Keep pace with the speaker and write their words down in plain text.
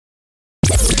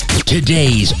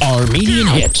Today's Armenian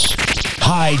hits.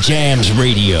 High Jams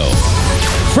Radio.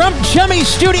 From Chummy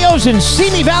Studios in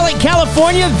Simi Valley,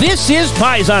 California, this is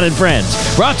Paisan and Friends.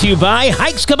 Brought to you by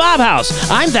Hike's Kebab House.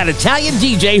 I'm that Italian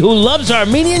DJ who loves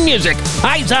Armenian music,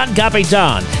 Paisan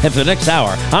Capitan. And for the next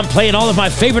hour, I'm playing all of my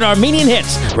favorite Armenian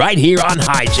hits right here on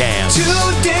High Jams.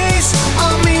 Today's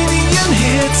Armenian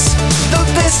hits, the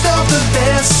best of the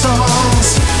best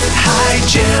songs. High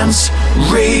Jams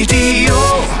Radio.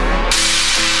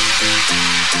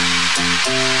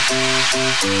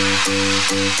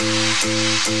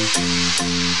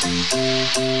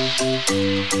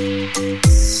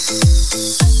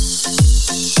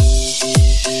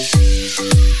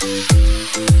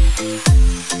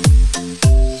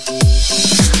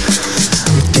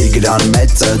 Տիգրան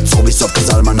մեծը ծովիսով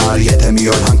կզարմանար, եթե մի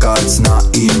օր հանկարծ նա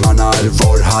իմանար,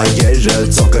 որ հայերը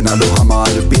ծով գնալու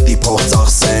համար պիտի փող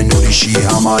ծախսեն ուրիշի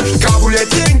համար։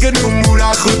 Կաբուլետ են գնում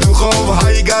ուրախ ու դուխով,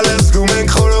 հայ գալը զգում ենք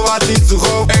խորովատի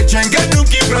ծուխով, էջ են գնում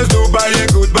Կիպրոս, Դուբայ է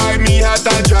գուդբայ, մի հատ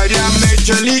աջարյա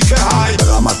մեջը լիքը հայ։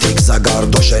 Դրամատիկ զագար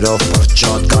դոշերով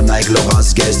պրճոտ, կանայք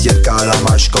լողազգեստ երկար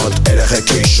ամաշկոտ,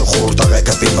 երեխեքի շուխուր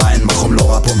տղեկը պիվա են մխում,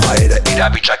 լողապում հայերը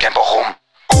իրավիճակ են փոխում։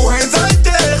 Ու հենց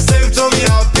այդտեղ սևծովի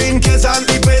ապին, կեզ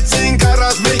հանդիպեցինք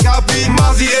առած մեյքապի,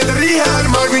 մազի էդ ռիհար,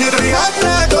 մարմին էդ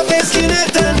ռիհարնա, գոտեսքին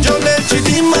էդ ընջոլներ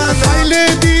չդիման։ Այ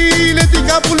լեդի, լեդի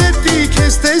կապուլետի,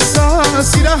 կեզ տեսա,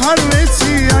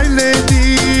 սիրահարվեցի, այ լեդի,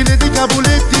 լեդի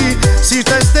կապուլետի, սիրտ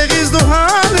այստեղից դու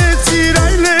հանեցիր,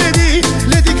 այ լեդի,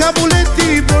 լեդի կապուլետի,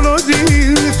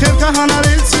 բոլոդին, խելքը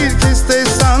հանարեցիր, կեզ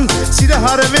տեսան,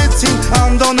 սիրահարվեցին,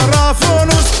 անդոն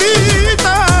ռաֆոն ու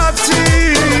սպիտացի։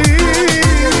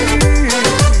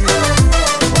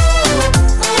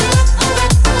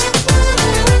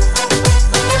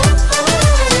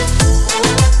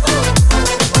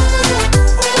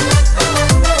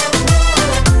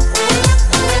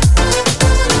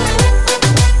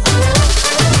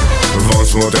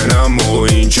 Մոտենամ ու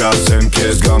ինչ ասեմ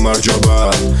քեզ գամարջոբա,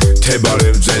 թե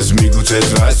բարև ձեզ միգուցե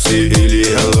здрасте или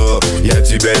hello, я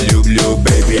тебя люблю,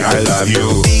 baby, I love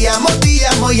you. Ti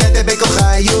amo, я тебя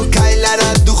кохаю,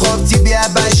 кайлара духов тебя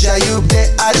обожаю, где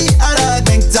ари ара,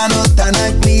 մենք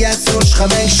ծանոթանանք, միասուր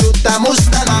շխմենք, շուտ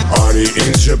ամուսնանանք։ Արի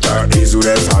ինձ շպտա,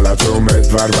 իզուրես հալածում էդ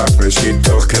վարված պեշկի,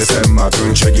 թող քեզ եմ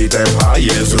մատուն, չգիտեմ հայ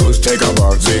ես ռուս, թե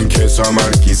կաբարձին, քեզ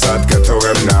համար կիսատ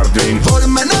կթողեմ նարդին, որ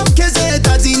մնամ քեզ հետ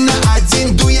ածինը ածին,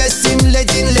 դու ես իմ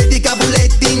լեդին, լեդի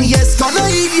կաբուլետին, ես քո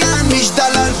նայվյան, միշտ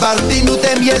դալար բարտին,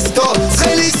 ուտեմ ես քո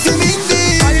ցելիսիմ ինդի։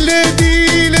 Այ լեդի,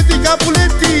 լեդի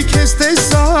կապուլետի, կեզ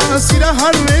տեսա,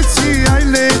 սիրահարվեցի, այ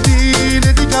լեդի,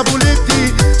 լեդի կապուլետի,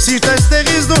 սիրտ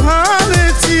այստեղից դու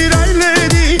հանեցիր, այ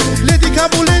լեդի, լեդի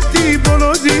կապուլետի,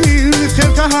 բոլոդին,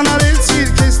 խելքը հանարեցիր,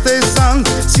 կեզ տեսան,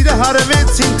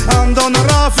 սիրահարվեցին, անդոն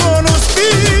ռաֆոն ու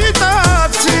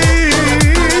սպիտացի։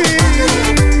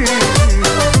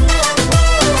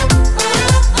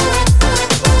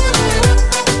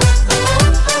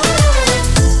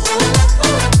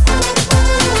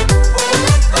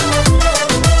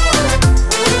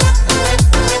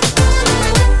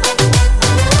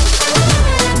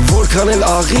 Քանել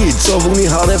աղի, ծով ունի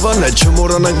հարևանը,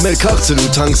 չմորանանք մեր քաղցր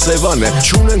ու թանք սևանը,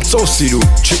 չունենք ծով սիրում,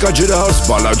 չկա ջրահարս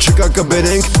բալա, չկա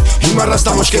կբերենք, հիմա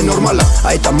ռաստամաշկեն նորմալա։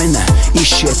 Այդ ամենը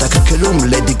իշ հետաքրքրում,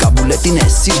 լեդի կաբուլետին է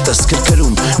սիրտս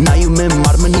քրքրում, նայում եմ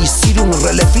մարմնի սիրուն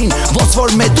ռելեֆին, ոնց որ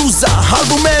մեդուզա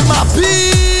հալվում է մապի։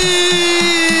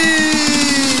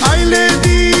 Այ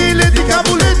լեդի, լեդի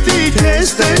կապուլետի, կեզ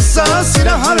տեսա,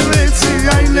 սիրահարվեցի,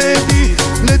 այ լեդի,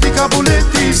 լեդի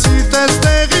կապուլետի, սիրտ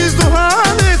այստեղից դու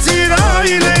հանեցիր,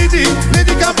 այ լեդի,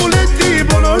 լեդի կապուլետի,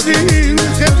 բոլոդին,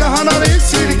 խելքը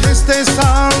հանարեցիր, կեզ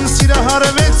տեսան,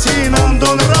 սիրահարվեցին,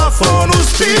 անդոն ռաֆոն ու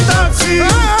սպիտացի,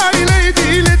 այ լեդի,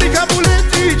 լեդի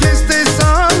կապուլետի, կեզ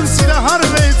տեսան,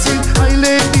 սիրահարվեցին, այ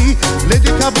լեդի,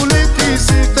 լեդի կապուլետի,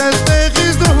 սիրտ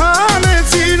այստեղից դու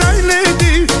հանեցիր, այ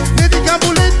լեդի, լեդի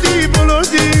կապուլետի,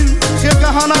 բոլոդին, խելքը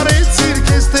հանարեցիր,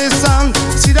 կեզ տեսան,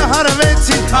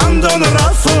 սիրահարվեցին, անդոն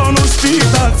ռաֆոն ու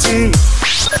սպիտացին։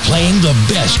 Playing the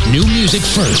best new music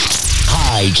first.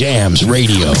 High Jams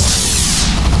Radio.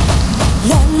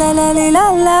 La la la la la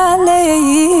la la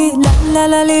la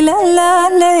la la la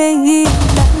la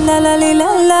la la la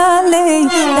la la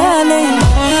la.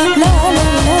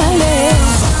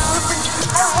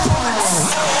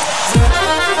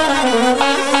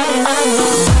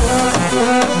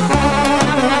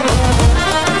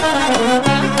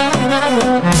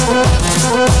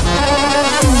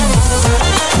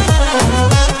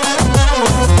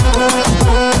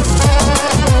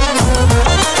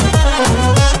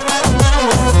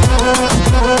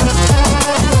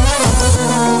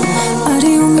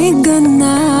 Արի ու մի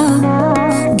գնա,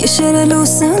 գիշերը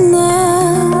լուսանա,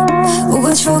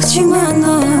 ոչ ոք չի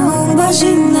մանա ում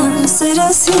բաժինա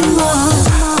սերս հիմա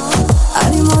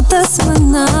արի մոտս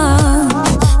մնա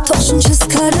թող շունչս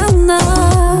քարանա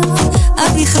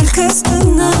արի խելքս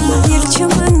տնա իր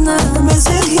չմնա մեզ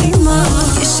էլ հիմա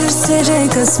իշեր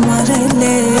սերեգս մարել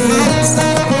ես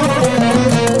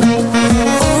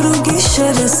օր ու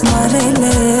գիշերս մարել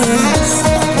ես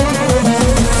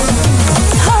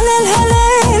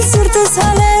հալել սիրտս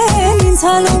հալել ինձ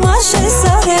հալում աշես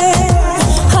արել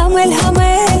Համել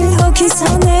հոգիս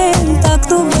հանել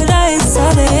տակնու վրա ես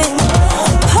արել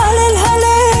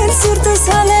Հալել սիրտս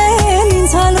հալել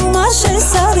ինձ հալում աշես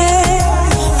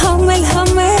արել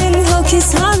Համել հոգիս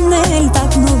հանել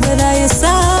տակնու վրա ես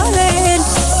արել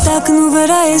Տակնու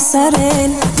վրա ես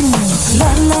արել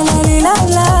La la la li la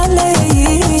la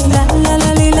lei La la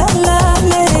la li la la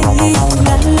lei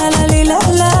La la la li la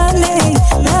la lei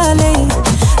La lei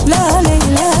La lei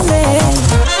la lei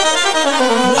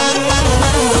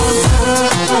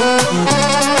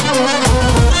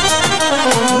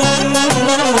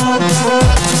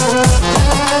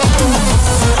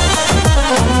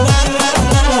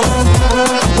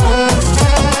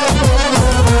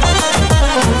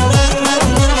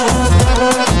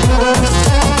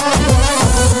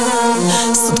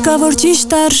Որ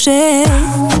ճիշտ արժե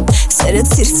Սերդ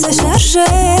սիրտս է շարժե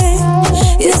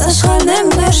Ես աշխարհն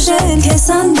եմ մերժել Քեզ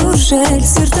անդուրժել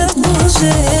Սիրտդ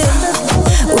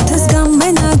բուժել Ու թեզ գամ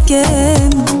մենակ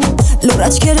եմ Լուր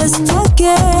աչքերս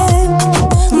թակեմ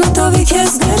Մտովի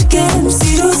քեզ գրկեմ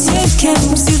Սիրուց երկեմ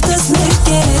Սիրտս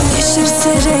ներկեմ Իշեր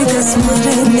սերեգս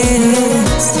մարել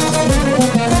ես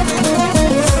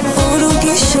Օր ու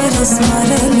գիշերս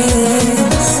մարել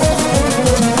ես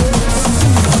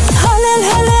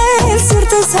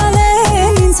Սիրտս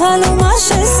հալել, ինձ հալում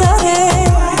աշես արել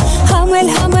Համել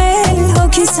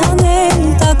հոգիս հանել,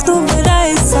 տակնու վրա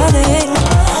ես արել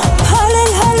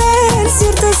Հալել,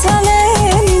 սիրտս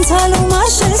հալել, ինձ հալում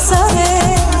աշես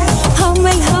արել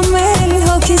Համել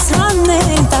հոգիս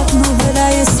հանել, տակնու վրա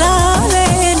ես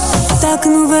արել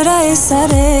Տակնու վրա ես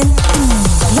արել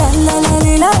La la la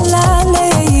li la la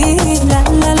lei La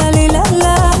la la li la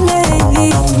la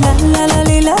lei La la la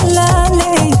li la la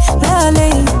lei La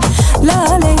lei La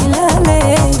lei, la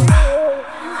lei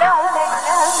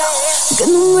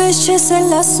Գնում ես չես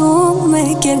էլ ասում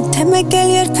Մեկել, թե մեկել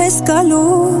երբ ես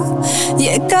գալու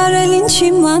Եկար էլ ինչ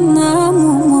իմանամ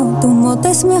Դու մոտ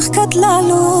ես մեղքդ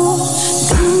լալու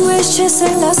Գնում ես չես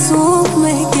էլ ասում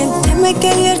Մեկել, թե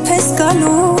մեկել երբ ես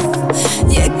գալու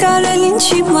Եկար էլ ինչ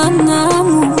իմանամ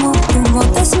Դու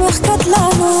մոտ ես մեղքդ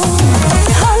լալու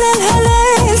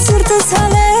Հալել, սիրտս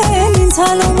հալել Ինձ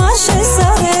հալում աշես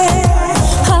արել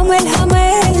Համել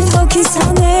հոգիս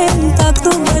հանել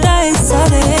Տակնու վրա ես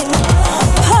արել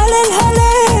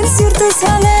Հալել սիրտս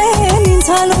հալել Ինձ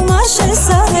հալում աշես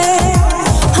արել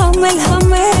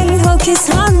Համել հոգիս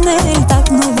հանել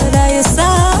Տակնու վրա ես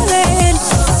արել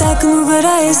Տակնու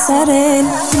վրա ես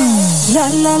արել La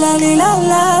la la li la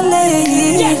la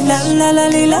lei La la la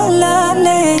li la la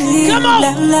lei La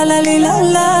la la li la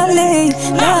la lei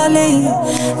La lei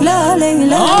La lei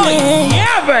La lei Oh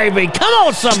yeah baby, come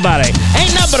on somebody.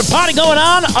 Ain't nothing but a party going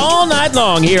on all night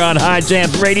long here on High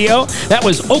Jams Radio. That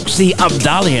was Oxy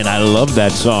Abdalian. I love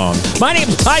that song. My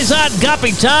name's Paisan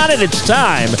Gapitan and it's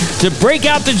time to break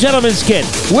out the gentleman's kit.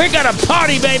 We're gonna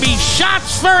party baby,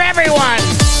 shots for everyone.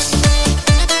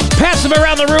 Pass them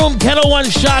around the room, Kettle One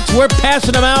shots. We're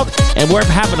passing them out, and we're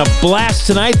having a blast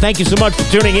tonight. Thank you so much for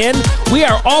tuning in. We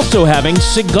are also having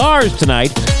cigars tonight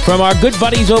from our good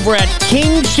buddies over at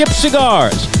Kingship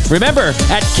Cigars. Remember,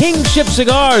 at Kingship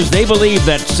Cigars, they believe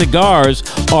that cigars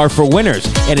are for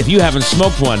winners. And if you haven't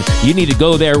smoked one, you need to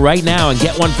go there right now and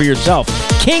get one for yourself.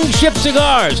 Kingship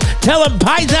Cigars. Tell them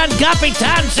Paisan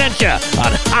Gapitan sent you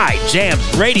on High Jams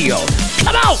Radio.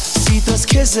 Come on! Սիտս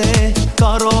քեզ է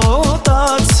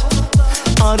կարոտած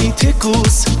Արի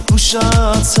թեկուս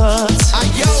ուշացած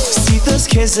Սիտս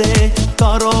քեզ է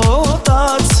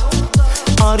կարոտած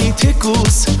Արի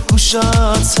թեկուս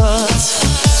ուշացած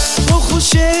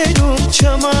Փոխուշերում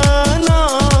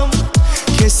չմանամ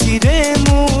Քեզ սիրեմ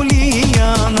ու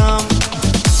լիանամ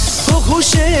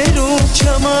Փոխուշերում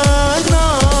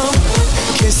չմանամ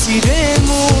Քեզ սիրեմ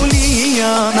ու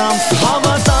լիանամ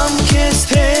Հավատամ քեզ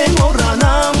թե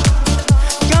մոռանամ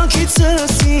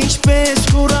Կյանքիցս ինչպես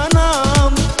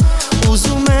կուրանամ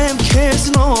Ուզում եմ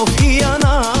քեզնով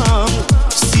հիանամ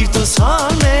Սիրտս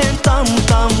հանեմ տամ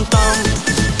տամ տամ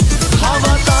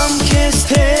Հավատամ քեզ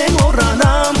թե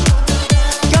մոռանամ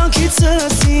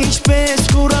Կյանքիցս ինչպես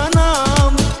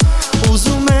կուրանամ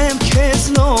Ուզում եմ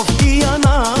քեզնով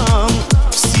հիանամ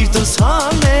Սիրտս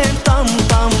հանեմ տամ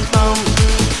տամ տամ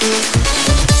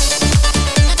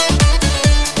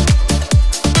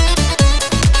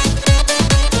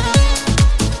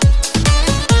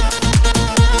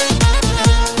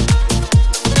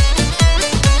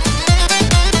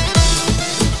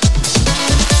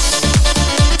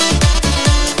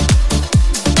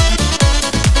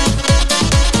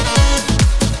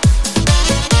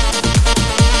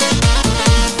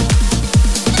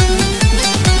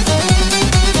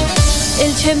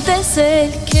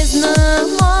տեսել քեզ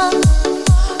նման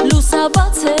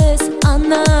լուսաբաց ես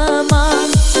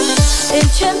աննման Էլ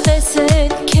չեմ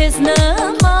տեսել քեզ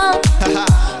նման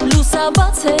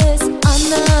լուսաբաց ես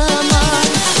աննման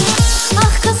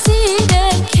Ախ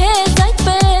կսիրեմ քեզ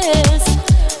այդպես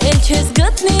Էլ չես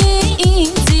գտնի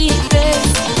ինձի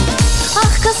պես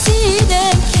Ախ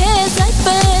կսիրեմ քեզ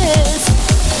այդպես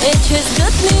Էլ չես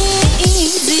գտնի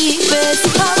ինձի պես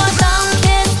Հավատամ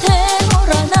քեզ թե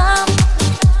մոռանամ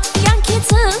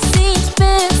Կյանքիցս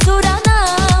ինչպես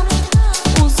ուրանամ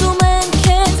Ուզում եմ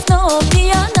քեզ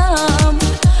նոպիանամ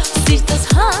Սիրտս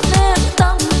հանեմ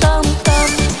տամ տամ տամ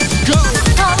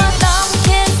Հավատամ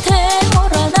քեզ թե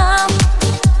մոռանամ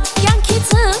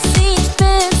Կյանքիցս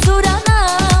ինչպես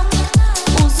ուրանամ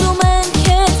Ուզում եմ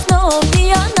քեզ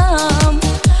նոպիանամ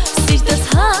Սիրտս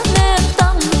հանեմ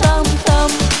տամ տամ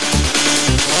տամ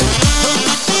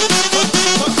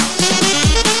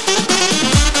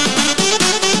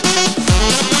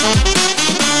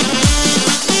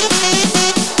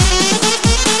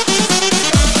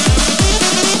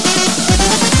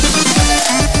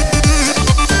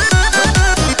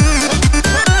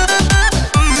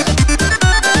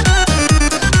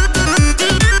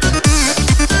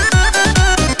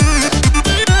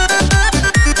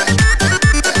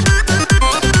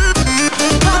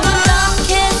Հավատամ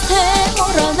քեզ թե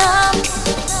մոռանամ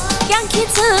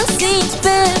Կյանքիցս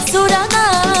ինչպես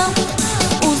ուրանամ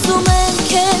Ուզում եմ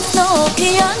քեզ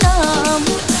նոպիանամ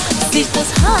Սիրտս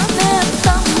հանեմ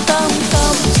տամ տամ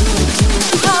տամ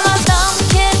Հավատամ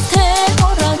քեզ թե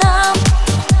մոռանամ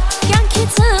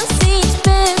Կյանքիցս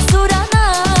ինչպես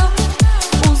ուրանամ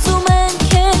Ուզում եմ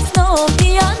քեզ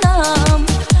նոպիանամ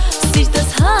Սիրտս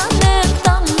հանեմ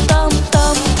տամ տամ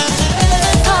տամ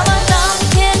Հավատամ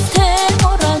քեզ թե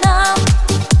մոռանամ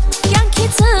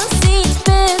Կյանքիցս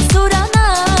ինչպես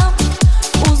ուրանամ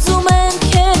Ուզում եմ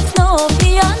քեզ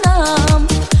նոպիանամ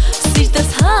Սիրտս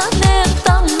հանեմ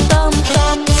տամ տամ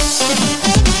տամ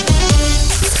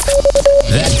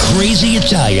That crazy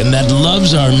Italian that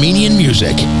loves Armenian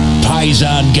music.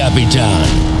 Paisan Capitan.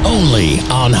 Only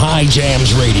on High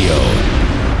Jams Radio.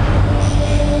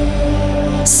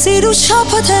 Սիրու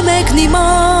շապը թե մեկն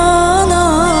իմանա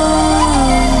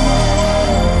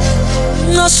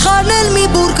Աշխարհն էլ մի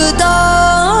բուր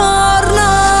կդառնա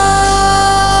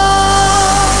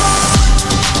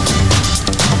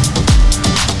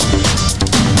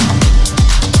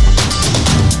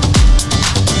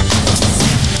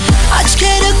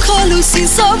Աչքերը քո լույսին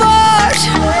սովոր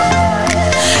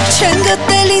Չեն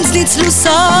գտնել ինձնից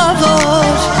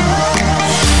լուսավոր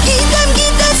Գիտեմ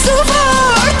գիտես ու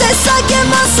որ Տեսակ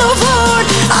եմ ասովոր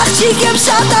Աղջիկ եմ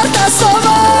շատ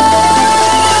արտասովոր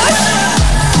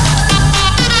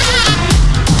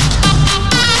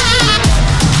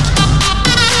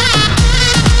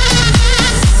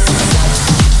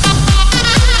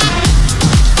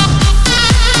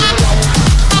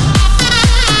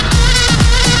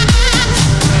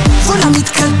Որ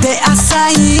ամիտքը դե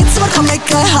ասայից Որ քո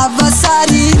մեկը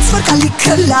հավասարից Որ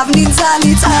կալիքը լավն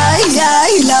ինձանից Այ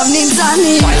այ լավն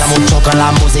ինձանից Baila mucho con la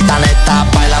música neta,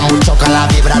 baila mucho con la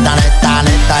vibra neta,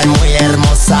 neta es muy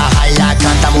hermosa, ella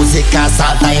canta música,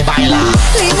 salta y baila.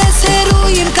 Լինես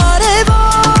հերու իմ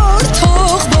կարևոր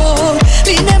Թող որ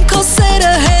լինեմ քո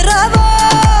սերը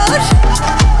հեռավոր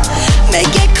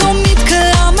Մեկ է քո միտքը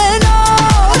ամեն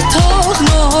օր Թող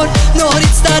նոր,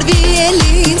 նորից տարվի էլ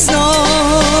ինձ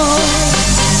նոր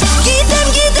Գիտեմ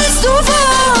գիտես դու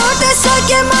որ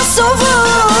Տեսակ եմ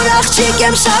ասովոր Աղջիկ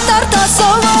եմ շատ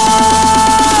արտասովոր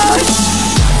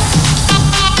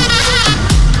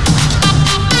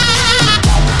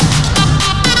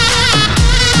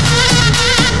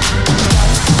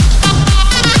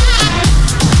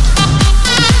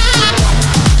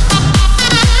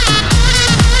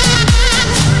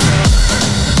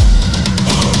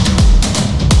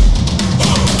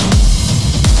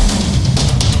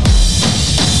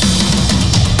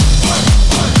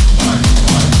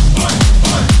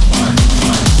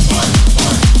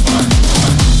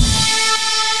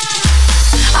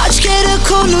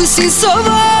Քո լույսի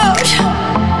սովոր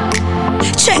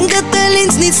Չեն գտել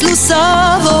ինձնից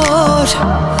լուսավոր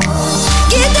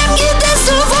Գիտեմ գիտես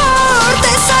ու որ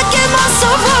Տեսակ եմ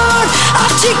ասովոր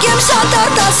Աղջիկ եմ շատ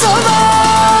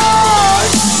արտասովոր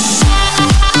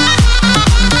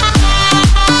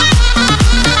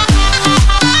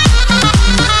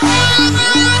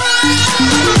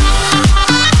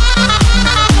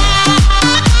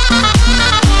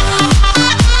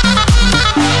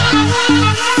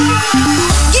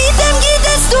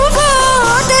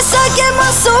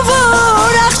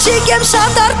եմ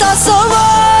շատ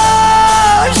արտասովոր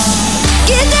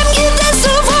Գիտեմ գիտես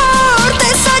ու որ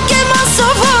Տեսակ եմ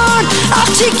ասովոր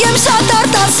Աղջիկ եմ շատ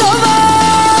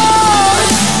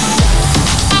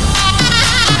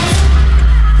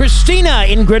Christina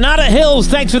in Granada Hills,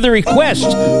 thanks for the request.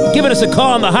 Giving us a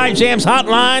call on the High Jams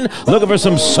hotline, looking for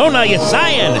some Sona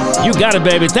Yasayan. You got it,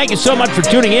 baby. Thank you so much for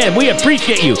tuning in. We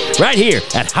appreciate you right here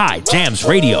at High Jams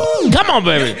Radio. Come on,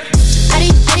 baby. Ari,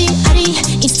 Ari, Ari,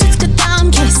 istuțcă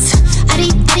damkes. Ari,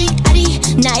 Ari, Ari,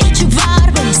 n-ai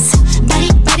varves. Bari,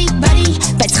 bari, bari,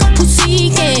 pe-ți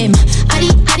hapuzigem. Ari,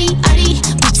 Ari, Ari,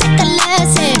 puțecă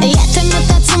lese. Iată mă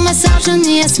tați un mesaj în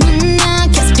ies mâna.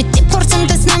 Chiar spiti porțăm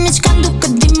te snamici cam ducă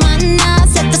dimana.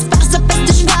 Se te sparsă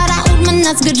peste șvara, urmă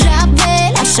n-ați gărabe.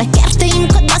 Așa chiar te im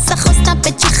că da să hosta pe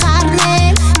ce harne.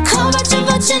 Cova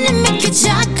ceva ce ne meke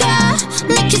chaka,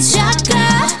 meke chaka,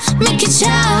 meke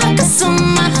chaka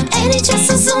suma. Eni ce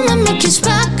să sună meke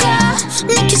chpaka,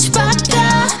 meke chpaka,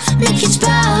 meke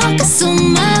chpaka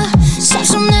suma.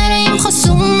 Շարժումներիմ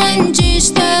խոսում են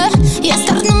ճիշտը Ես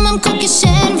դառնում եմ քո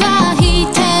գիշեր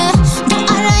վահիթը Դու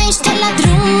արա ինչ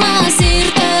թելադրում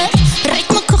ասիրտը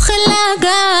Ռիթմը քո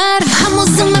խելագար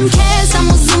Համոզում եմ քեզ,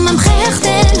 համոզում եմ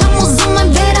խեղդել Համոզում եմ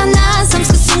վերանաս, եմ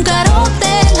սկսում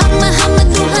կարոտել Համը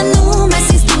դու հանում ես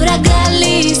ինձ դուր է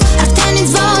գալիս Արդեն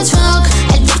ինձ ոչ ոք,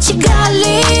 էլ դուր չի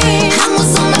գալիս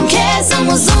Համոզում եմ քեզ,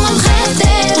 համոզում եմ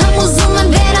խեղդել Համոզում եմ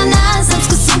վերանաս, եմ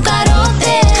սկսում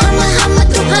կարոտել Համը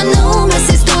դու հանում ես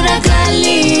ինձ դուր է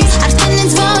գալիս Արդեն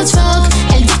ինձ ոչ ոք,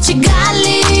 էլ դուր չի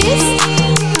գալիս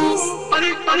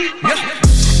Արի,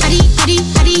 արի,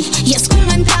 արի, ես կում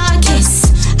եմ տակես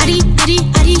Արի, արի,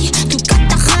 արի, դու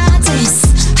կատախած ես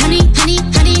Հանի, հանի,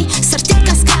 հանի, սրտի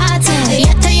կասկած է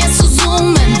Եթե ես ուզում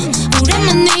եմ,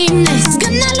 ուրեմն իմն ես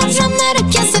Գնալով ժամները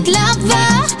կես էդ լավա,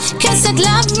 կես էդ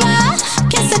լավա,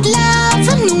 կես էդ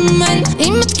լավա նում են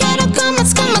Իմ մտքերը կամաց,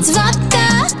 կամաց վատա,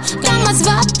 կամաց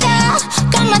վատա,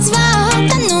 կամաց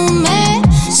վատա նում է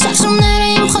Շարժումները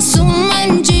իմ խոսում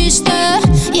են ճիշտը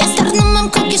Ես դառնում եմ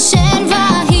քո գիշեր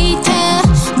վահիթը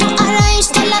Դու արա ինչ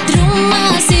թելադրում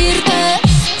ասիրտը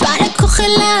Բարը քո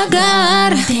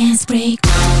խելագար Dance break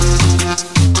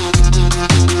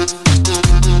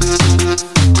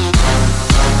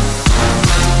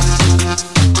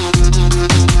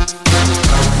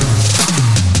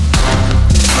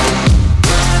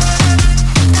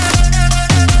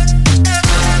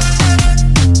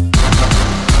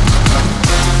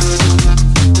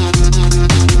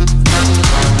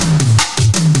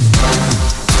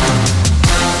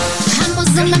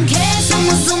Համոզում եմ քեզ,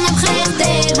 համոզում եմ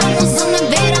խեղդել Համոզում եմ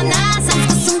վերանաս, եմ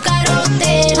սկսում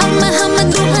կարոտել Համը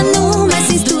դու հանում ես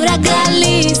ինձ դուր է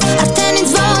գալիս Արդեն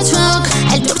ինձ ոչ ոք,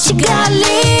 էլ դուր չի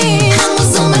գալիս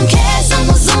Համոզում եմ քեզ,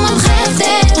 համոզում եմ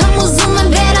խեղդել Համոզում եմ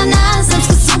վերանաս, եմ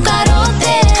սկսում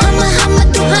կարոտել Համը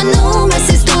դու հանում ես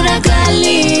ինձ դուր է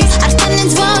գալիս Արդեն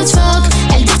ինձ ոչ ոք,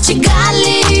 էլ դուր չի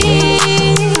գալիս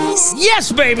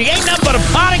Yes, baby. Ain't nothing but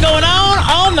a party going on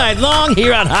all night long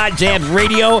here on High Jams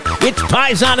Radio. It's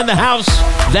Paisan in the house.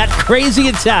 That crazy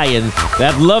Italian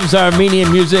that loves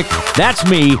Armenian music. That's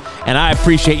me, and I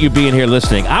appreciate you being here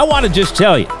listening. I want to just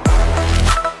tell you,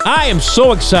 I am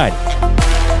so excited.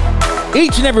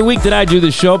 Each and every week that I do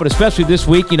this show, but especially this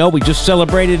week, you know, we just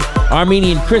celebrated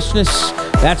Armenian Christmas.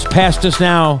 That's past us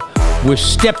now. We're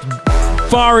stepped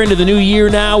far into the new year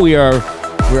now. We're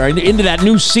into that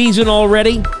new season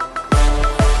already.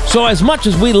 So as much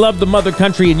as we love the mother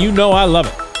country, and you know I love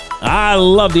it, I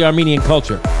love the Armenian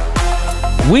culture,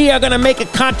 we are going to make a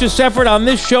conscious effort on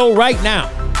this show right now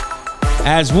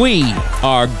as we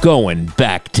are going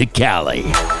back to Cali.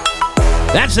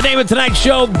 That's the name of tonight's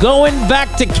show, Going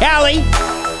Back to Cali.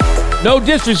 No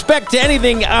disrespect to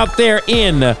anything out there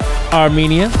in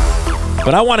Armenia,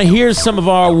 but I want to hear some of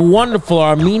our wonderful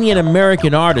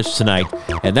Armenian-American artists tonight,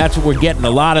 and that's what we're getting, a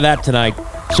lot of that tonight,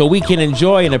 so we can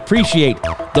enjoy and appreciate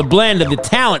the blend of the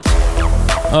talent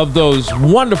of those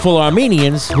wonderful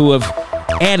Armenians who have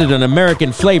added an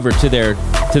American flavor to their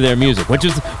music, which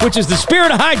is the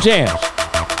spirit of High Jams.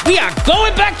 We are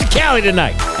going back to Cali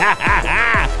tonight.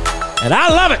 And I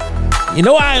love it. You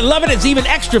know why I love it? It's even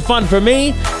extra fun for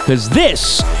me because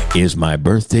this is my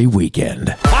birthday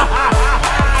weekend.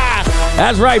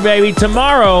 That's right, baby.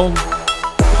 Tomorrow,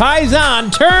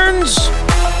 Paisan turns...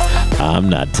 I'm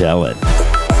not telling.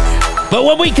 But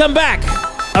when we come back,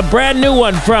 a brand new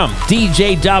one from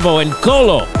DJ Davo and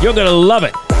Colo. You're going to love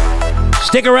it.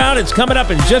 Stick around. It's coming up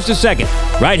in just a second,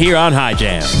 right here on High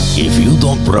Jam. If you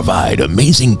don't provide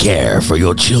amazing care for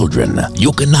your children,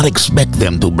 you cannot expect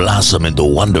them to blossom into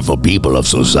wonderful people of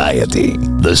society.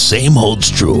 The same holds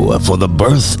true for the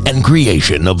birth and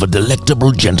creation of a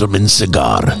delectable gentleman's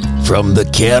cigar. From the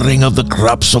caring of the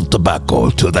crops of tobacco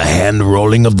to the hand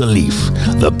rolling of the leaf,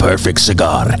 the perfect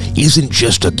cigar isn't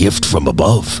just a gift from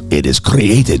above. It is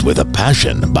created with a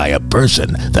passion by a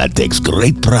person that takes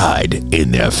great pride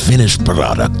in their finished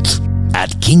product.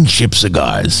 At Kingship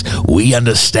Cigars, we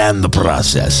understand the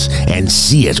process and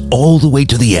see it all the way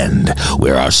to the end,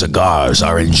 where our cigars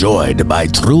are enjoyed by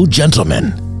true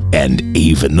gentlemen and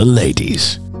even the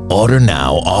ladies. Order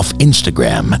now off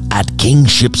Instagram at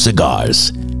Kingship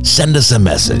Cigars. Send us a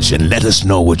message and let us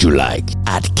know what you like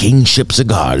at Kingship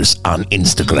Cigars on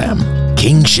Instagram.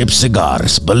 Kingship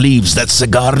Cigars believes that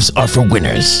cigars are for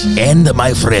winners. And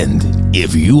my friend,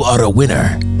 if you are a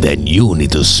winner, then you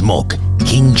need to smoke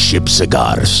Kingship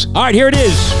Cigars. All right, here it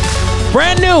is.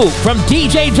 Brand new from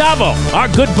DJ Davo, our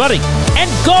good buddy, and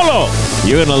Golo.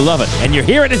 You're going to love it. And you're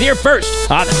hearing it here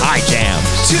first on High Jams.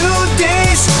 2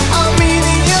 days, a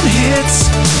million hits,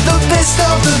 the best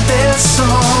of the best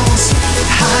songs.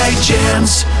 High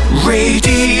Jams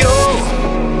Radio.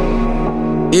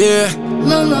 Yeah.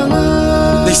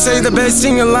 They say the best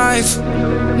thing in life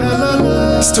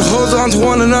is to hold on to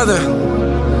one another.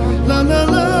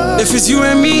 If it's you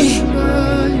and me,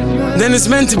 then it's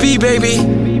meant to be, baby.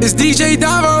 It's DJ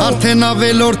Davo. Արդեն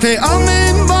ավելորդ է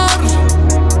ամեն բար,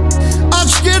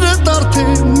 աչքերդ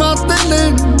արդեն մատել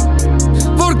են,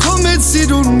 որ քո մեծ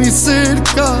սիրուն մի սեր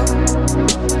կա,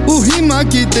 ու հիմա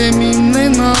գիտեմ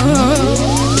իմնենա,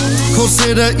 քո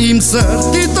սերը իմ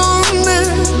սրտի տոնն է,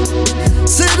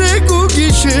 սերեք ու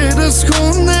գիշերս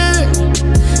քոնն է,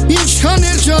 ինչքան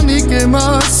երջանիկ եմ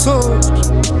այսօր,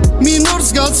 մի նոր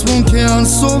զգացմունք է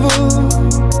անսովոր.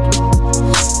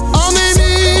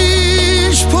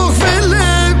 Փոխվել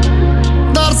եմ,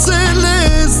 դարձել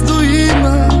ես դու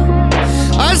իմը,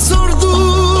 այսօր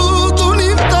դու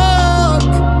իմ տակ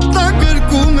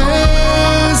գրկում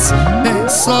ես,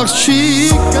 ես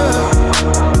աղջիկը,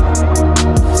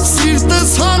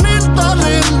 սիրտս հանել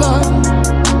տարելա,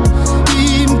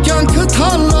 իմ կյանքը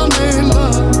թալանելա,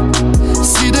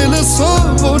 սիրելը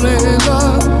սովորելա,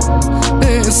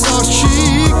 ես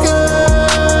աղջիկը,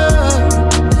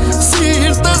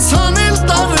 սիրտս հանել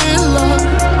տարելա,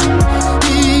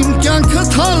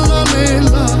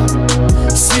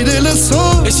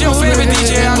 it's your favorite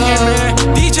DJ out here,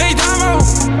 man. DJ Damo.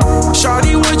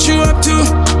 Shawty, what you up to?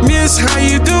 Miss, how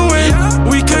you doing?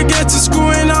 We could get to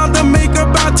screwing all the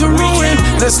makeup out to ruin.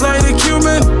 Let's light a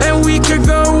Cuban and we could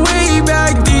go way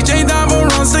back. DJ Damo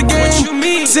runs the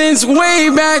game since way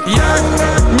back.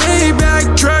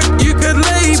 Maybach truck, you could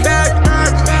lay back.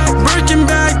 Birkin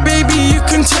back, baby, you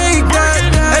can take that.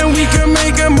 And we can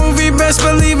make a movie, best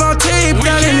believe I'll tape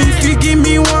that. And if you give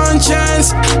me one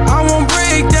chance, I won't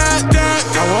break that.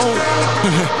 I won't.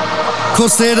 Քո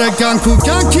սերը կյանքու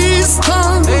կյանքից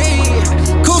թան,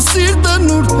 քո սիրտը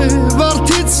նուրբ է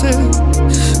վարդից է,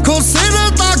 քո սերը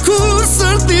տաքու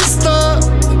սրտից տա,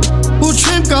 ու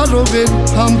չեմ կարող էլ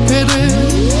համբերել,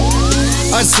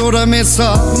 այսօրը մեզ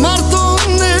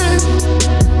մարտոնն է,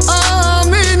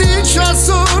 ամեն ինչ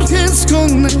այսօր հենց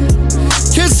քոնն է,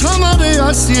 քեզ համար է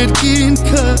այս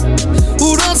երկինքը,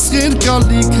 ուր ասղեր կա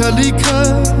լիքը լիքը,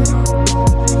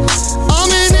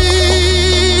 ամեն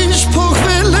ինչ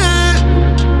փոխվել է,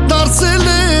 դարձել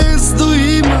ես դու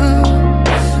իմը,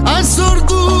 այսօր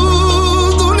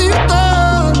դու իմ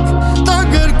տակ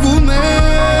գրկում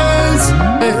ես,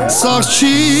 ես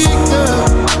աղջիկը,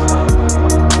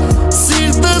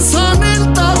 սիրտս հանել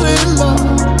տարելա,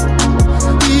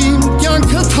 իմ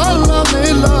կյանքը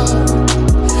թալանելա,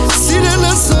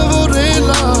 սիրելը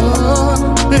սովորելա,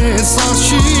 ես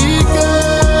աղջիկը,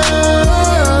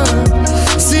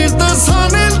 սիրտս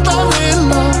հանել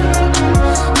տարելա,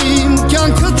 իմ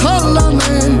կյանքը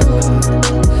թալանելա,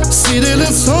 սիրելը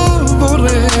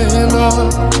սովորելա.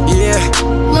 Yeah.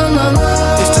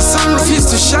 If the sun refused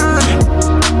to shine,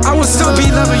 I would still be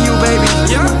loving you, baby.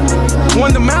 Yeah.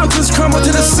 When the mountains crumble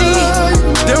to the sea,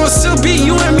 there will still be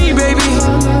you and me, baby.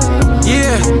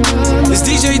 Yeah. It's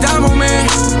DJ Damo, man.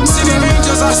 City of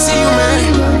Angels, I see you,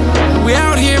 man. We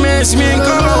out here, man. It's me and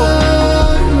Golo.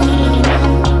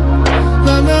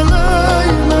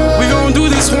 We gon' do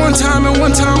this one time and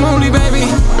one time only, baby.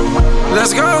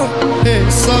 Let's go.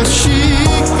 Ես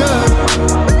աղջիկը,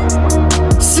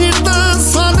 սիրտս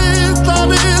հանել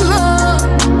տարելա,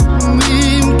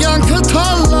 իմ կյանքը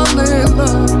թալանելա,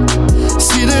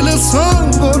 սիրելը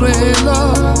սովորելա,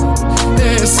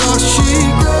 ես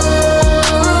աղջիկը,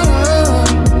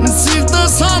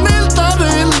 սիրտս հանել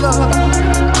տարելա,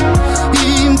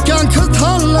 իմ կյանքը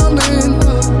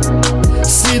թալանելա,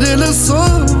 սիրելը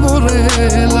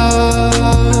սովորելա.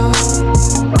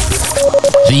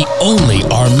 The only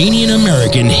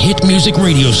Armenian-American hit music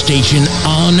radio station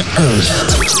on earth.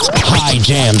 High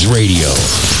Jams Radio.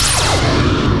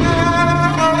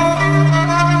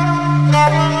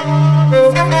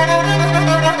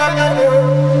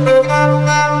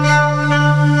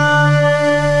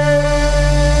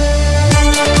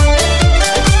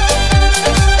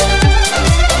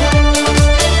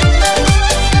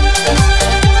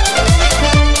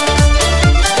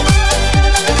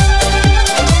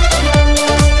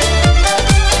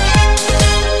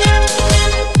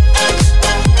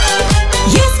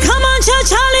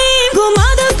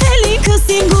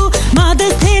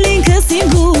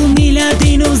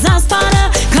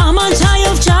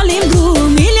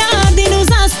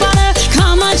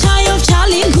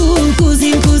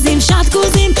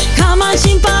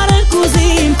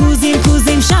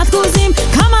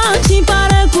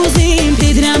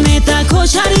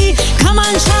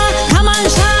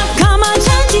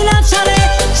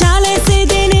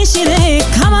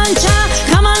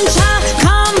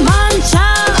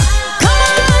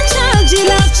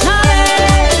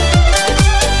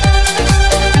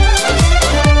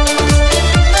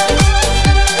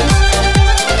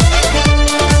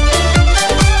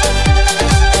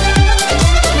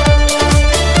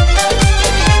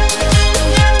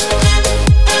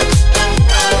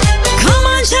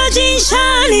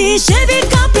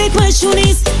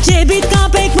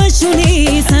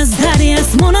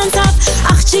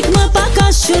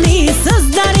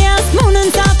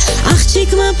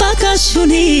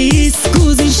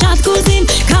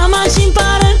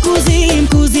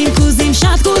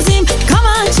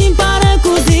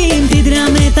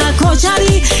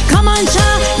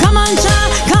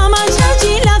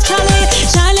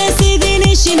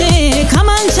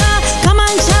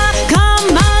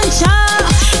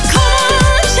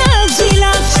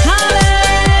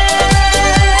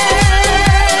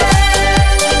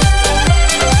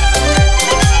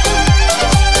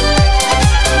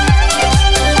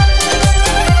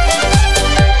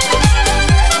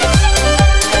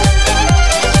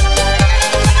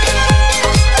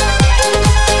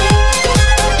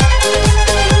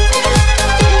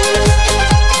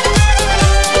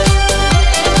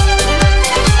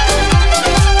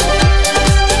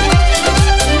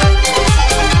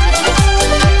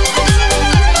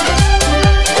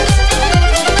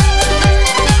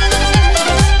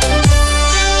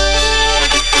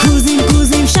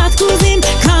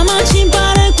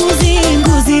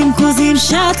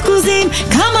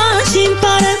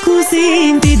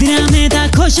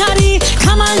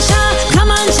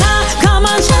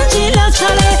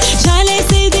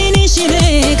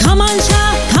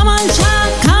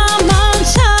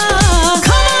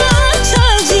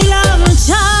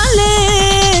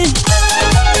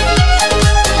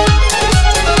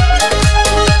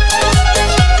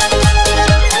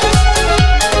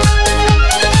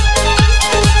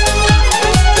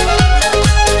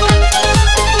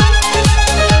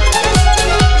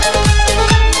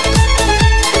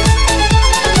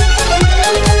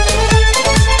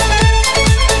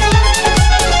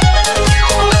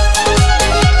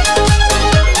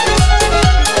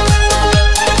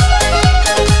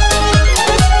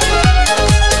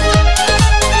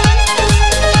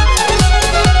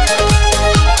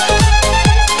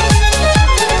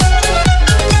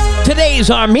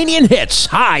 Armenian Hits,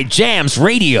 High Jams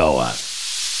Radio.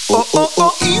 Oh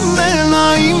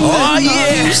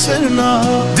yeah.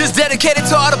 This dedicated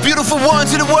to all the beautiful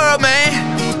ones in the world, man.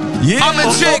 Yeah. I'm a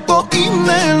chick,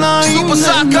 Super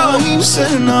Sacco,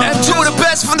 and two of the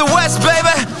best from the West,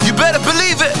 baby. You better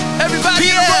believe it. Everybody,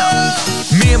 yeah.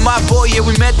 Me and my boy, yeah,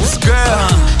 we met this girl.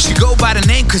 She go by the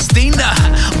name Christina.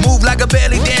 Move like a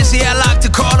belly dancer, yeah, I like to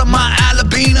call her my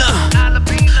Alabina.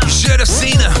 You should have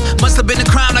seen her. Must have been a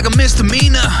crime like a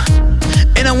misdemeanor.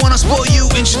 And I wanna spoil you,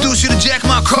 introduce you to Jack,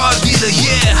 my car dealer,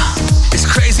 yeah. It's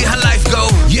crazy how life go,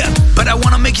 yeah. But I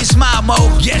wanna make you smile more,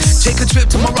 yes. Take a trip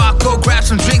to Morocco, grab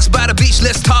some drinks by the beach,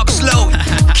 let's talk slow.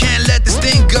 Can't let this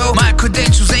thing go, my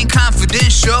credentials ain't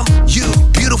confidential. You,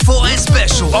 beautiful and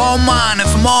special, all mine and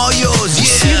from all yours,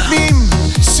 yeah.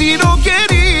 Siro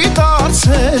geri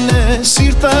դարձել է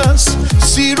սիրտս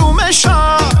սիրում է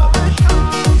շատ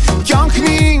Կյանքն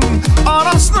իմ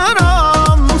առանց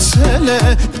նրան ցել է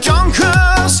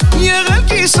կյանքս եղել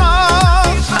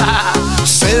կիսատ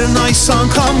Սերն այս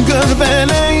անգամ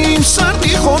գրվել է իմ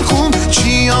սրտի խորքում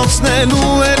չի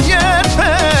անցնելու էր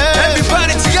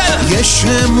երբեք Ես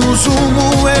չեմ ուզում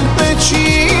ու էլ պետք չի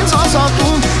ինձ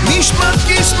ազատում միշտ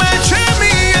մտքիս մեջ եմ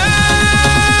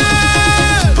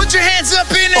Put your hands up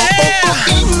in the air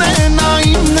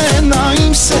Imnena,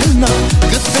 im selna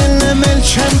Գտել եմ էլ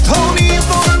չեմ թողնի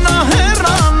որ նա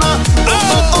հեռանա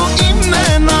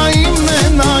Imnena,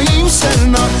 im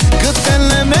selna Գտել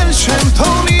եմ էլ չեմ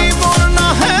թողնի որ նա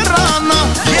հեռանա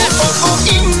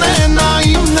Imnena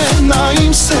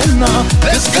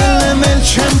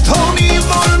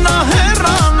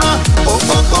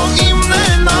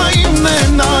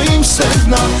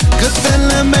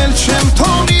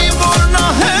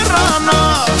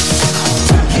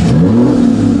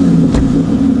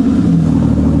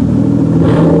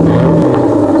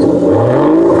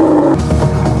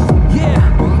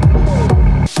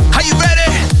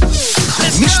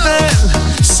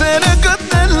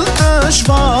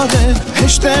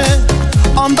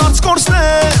անդարձ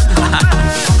կորսնել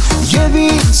Եվ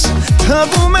ինձ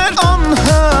թվում էր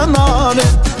անհնար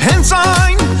Հենց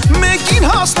այն մեկին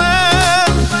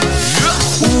հասնել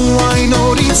Ու այն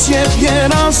օրից երբ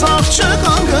երազախ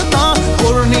չկանգնա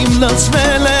Որն իմ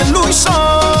լծվել է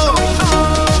լույսով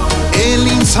Էլ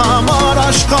ինձ համար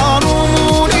աշխարհում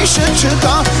ուրիշը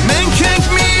չկա Մենք ենք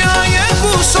միայն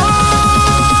երկուսով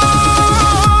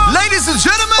Ladies and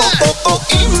gentlemen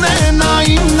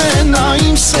Imն է նա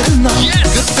իմ սերնա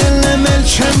Գտել եմ էլ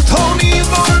չեմ թողնի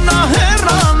որ նա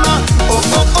հեռանա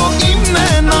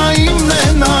Imն է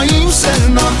նա իմ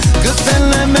սերնա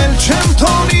Գտել եմ էլ չեմ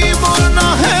թողնի որ նա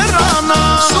հեռանա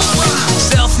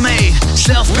Self-made,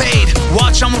 self-paid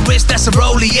Watch on my wrist, that's a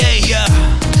rollie, yeah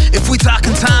If we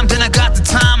talking time, then I got the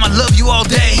time I love you all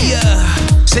day, yeah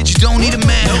Said you don't need a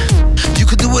man You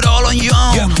could do it all on your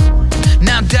own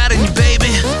Now I'm doubting you,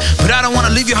 baby But I don't wanna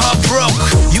leave your heart broke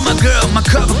You my girl, my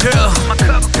cover girl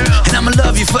And I'ma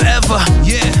love you forever,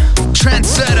 yeah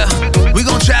Trendsetter We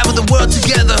gon' travel the world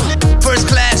together First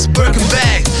class, Birkin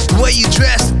bag The way you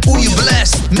dress, ooh you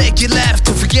blessed Make you laugh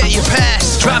to forget your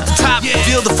past Drop the top,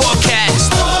 feel the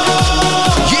forecast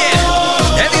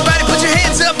Yeah Everybody put your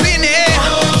hands up in the air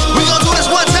We gon' do this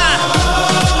one time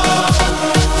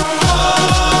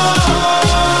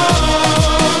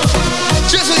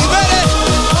Just when you ready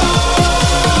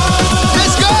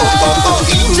Let's go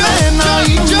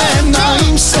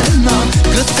Իմ սերնա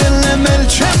Գտել եմ էլ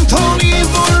չեմ թողնի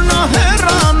որ նա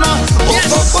հեռանա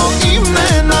Imն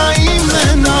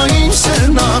է իմ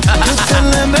սերնա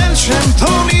Գտել եմ էլ չեմ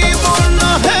թողնի որ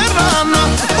նա հեռանա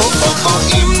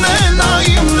Imն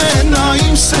է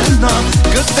իմ սերնա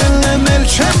Գտել եմ էլ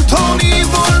չեմ թողնի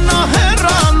որ նա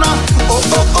հեռանա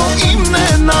Imն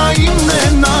է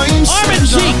իմ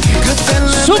սերնա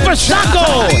Super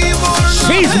Sacco!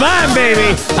 She's mine,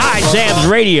 baby! High Jams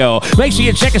Radio. Make sure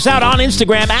you check us out on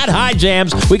Instagram at High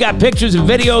Jams. We got pictures and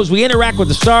videos. We interact with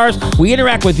the stars. We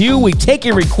interact with you. We take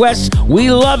your requests.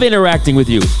 We love interacting with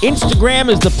you. Instagram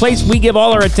is the place we give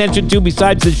all our attention to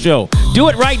besides this show. Do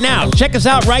it right now. Check us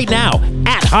out right now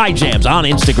at High Jams on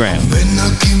Instagram.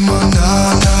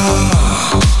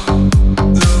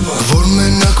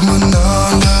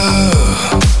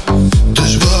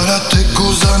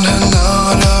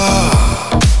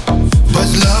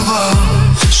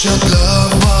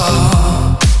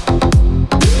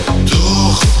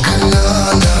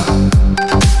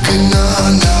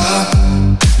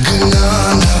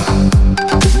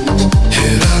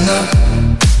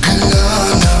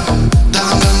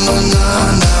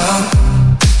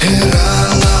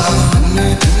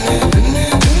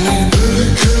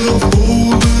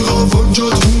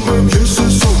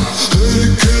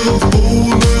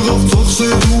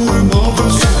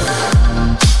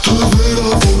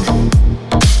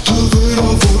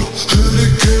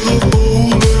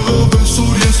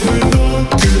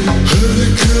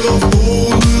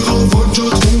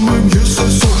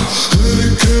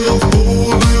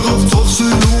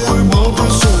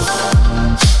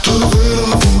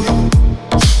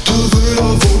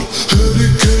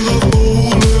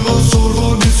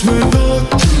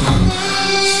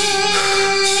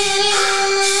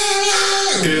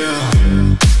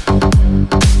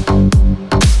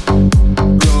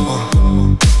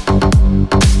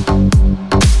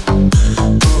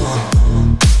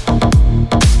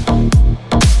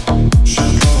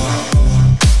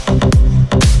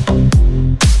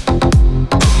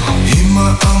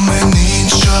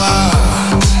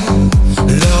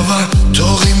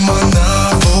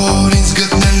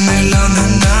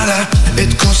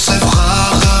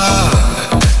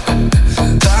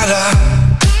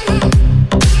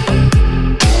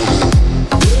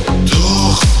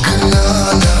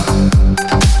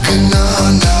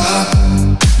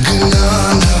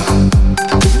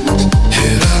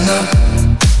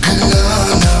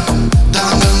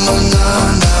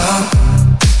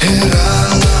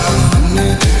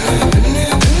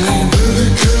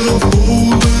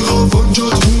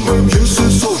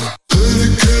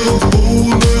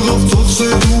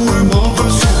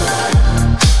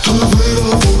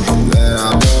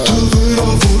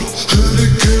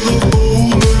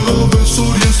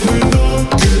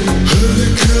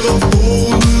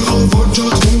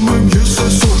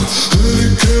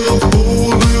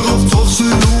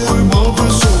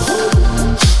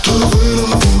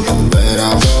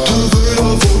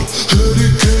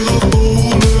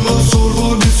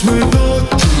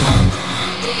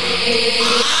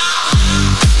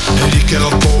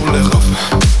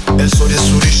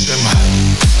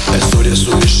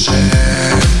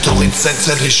 Sense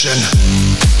edition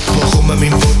Փոխում եմ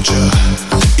իմ ոճը,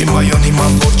 իմ այոն հիմա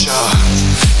ոճա,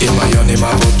 իմ այոն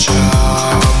հիմա ոճա,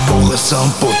 մողս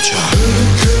ամպոճա։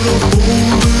 Հերիքերով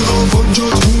բոնդեղա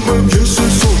վանջատվում եմ ես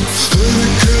այսօր,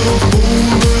 հերիքերով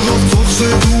բոնդեղա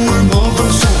ծախսելու եմ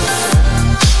ավեսով,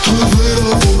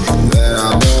 թվերավոր,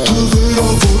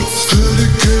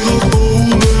 հերիքերով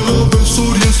բոնդեղա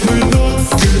բեսօր ես մենակ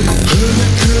է,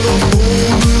 հերիքերով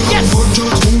բոնդեղա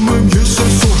վանջատվում եմ ես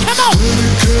այսօր,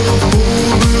 հերիքերով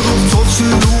բոնդեղա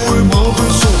ծախսելու եմ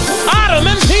ավեսով. Autumn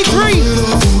MP3.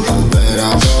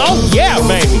 Oh yeah,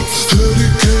 baby.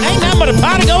 Ain't nothing but a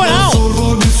party going on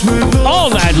all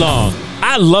night long.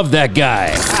 I love that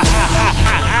guy.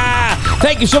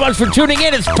 Thank you so much for tuning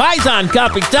in. It's Paisan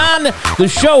Capitan. The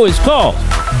show is called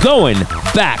Going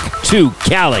Back to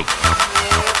Cali.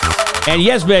 And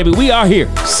yes, baby, we are here,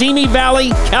 Simi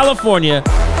Valley, California,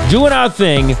 doing our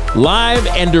thing live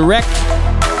and direct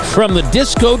from the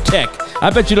discotheque. I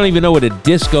bet you don't even know what a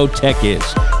discotheque is.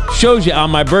 Shows you on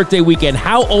my birthday weekend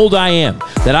how old I am,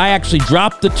 that I actually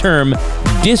dropped the term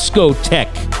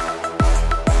discotheque.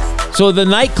 So the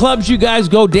nightclubs you guys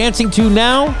go dancing to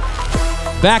now,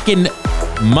 back in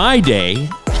my day,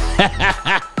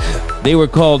 they were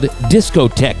called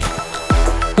discotheque.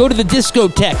 Go to the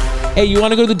discotheque. Hey, you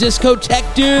want to go to the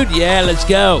discotheque, dude? Yeah, let's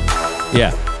go.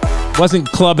 Yeah. Wasn't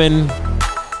clubbing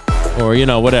or, you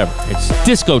know, whatever. It's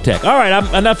discotheque. All right,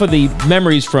 enough of the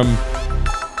memories from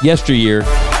yesteryear.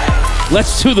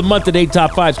 Let's do the month-to-date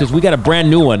top fives because we got a brand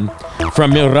new one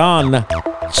from Miran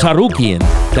Tsarukian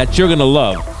that you're going to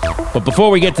love. But before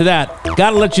we get to that,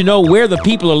 got to let you know where the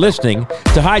people are listening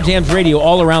to High Jams Radio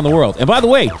all around the world. And by the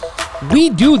way, we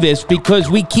do this because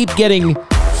we keep getting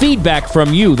feedback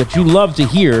from you that you love to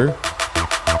hear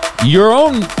your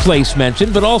own place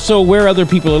mentioned, but also where other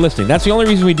people are listening. That's the only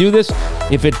reason we do this.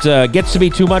 If it gets to be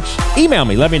too much, email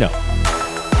me. Let me know.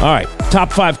 All right.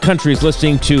 Top 5 countries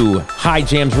listening to High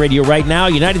Jams Radio right now: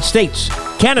 United States,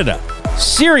 Canada,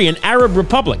 Syrian Arab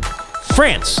Republic,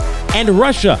 France, and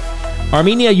Russia.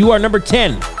 Armenia, you are number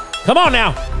 10. Come on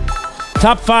now.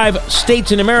 Top 5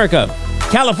 states in America: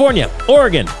 California,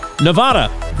 Oregon, Nevada,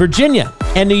 Virginia,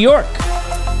 and New York.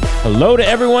 Hello to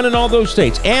everyone in all those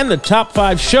states. And the top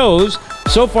 5 shows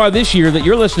so far this year that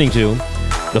you're listening to.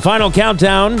 The final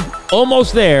countdown,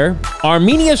 almost there.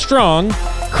 Armenia Strong,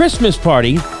 Christmas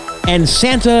Party, and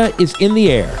Santa is in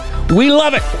the air. We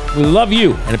love it. We love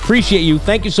you and appreciate you.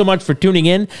 Thank you so much for tuning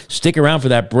in. Stick around for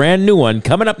that brand new one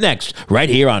coming up next, right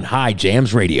here on High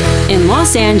Jams Radio. In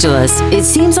Los Angeles, it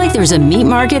seems like there's a meat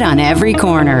market on every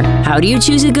corner. How do you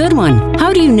choose a good one?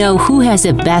 How do you know who has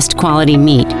the best quality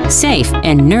meat, safe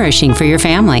and nourishing for your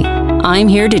family? I'm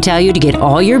here to tell you to get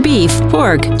all your beef,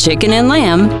 pork, chicken, and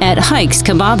lamb at Hike's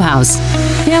Kebab House.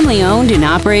 Family owned and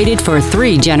operated for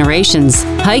 3 generations,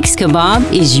 Hike's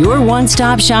Kebab is your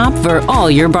one-stop shop for all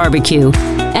your barbecue.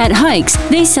 At Hike's,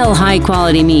 they sell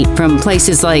high-quality meat from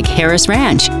places like Harris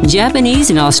Ranch, Japanese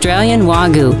and Australian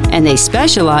Wagyu, and they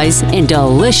specialize in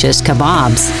delicious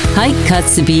kebabs. Hike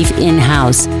cuts the beef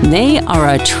in-house. They are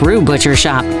a true butcher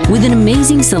shop with an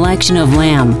amazing selection of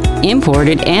lamb,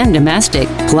 imported and domestic,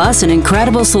 plus an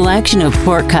incredible selection of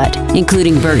pork cut,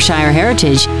 including Berkshire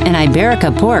Heritage and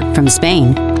Iberica pork from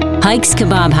Spain. Hike's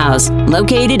Kebab House,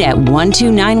 located at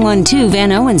 12912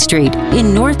 Van Owen Street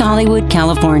in North Hollywood,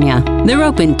 California. They're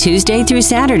open Tuesday through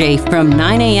Saturday from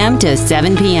 9 a.m. to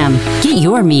 7 p.m. Get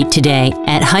your meat today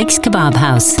at Hike's Kebab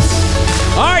House.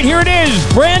 All right, here it is.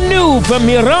 Brand new from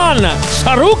Miran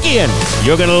Tsarukian.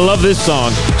 You're going to love this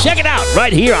song. Check it out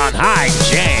right here on High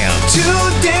Jam.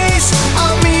 Today's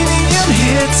Armenian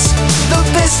hits, the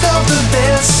best of the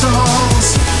best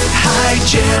songs. High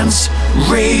Jams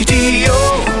Radio.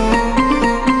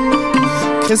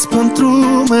 Քեզ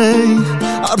փնտրում էի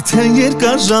արդեն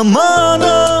երկար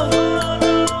ժամանակ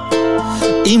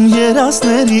Իմ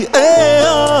երասների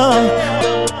էա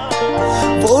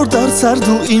Որ դարձար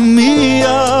դու իմ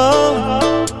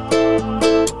միակ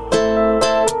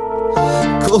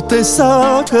Քո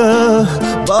տեսակը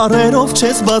բարերով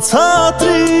չես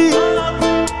բացատրի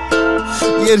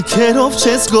Երգերով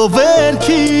չես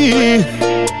գովերքի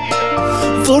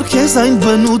Որ քեզ այն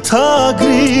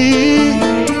բնութագրի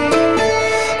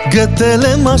Գտել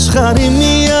եմ աշխարհի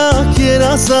միակ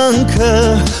երազանքը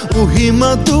Ու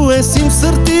հիմա դու ես իմ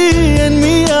սրտի են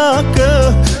միակը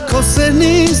Քո սերն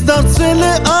ինձ դարձրել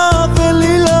է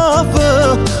ավելի լավը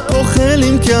Փոխել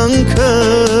իմ կյանքը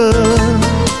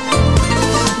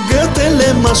Գտել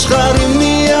եմ աշխարհի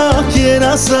միակ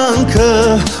երազանքը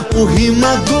Ու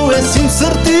հիմա դու ես իմ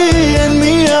սրտի են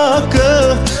միակը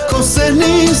Քո սերն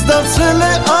ինձ դարձրել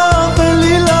է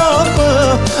ավելի լավը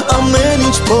Ամեն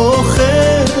ինչ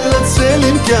փոխել լցրել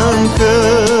իմ կյանքը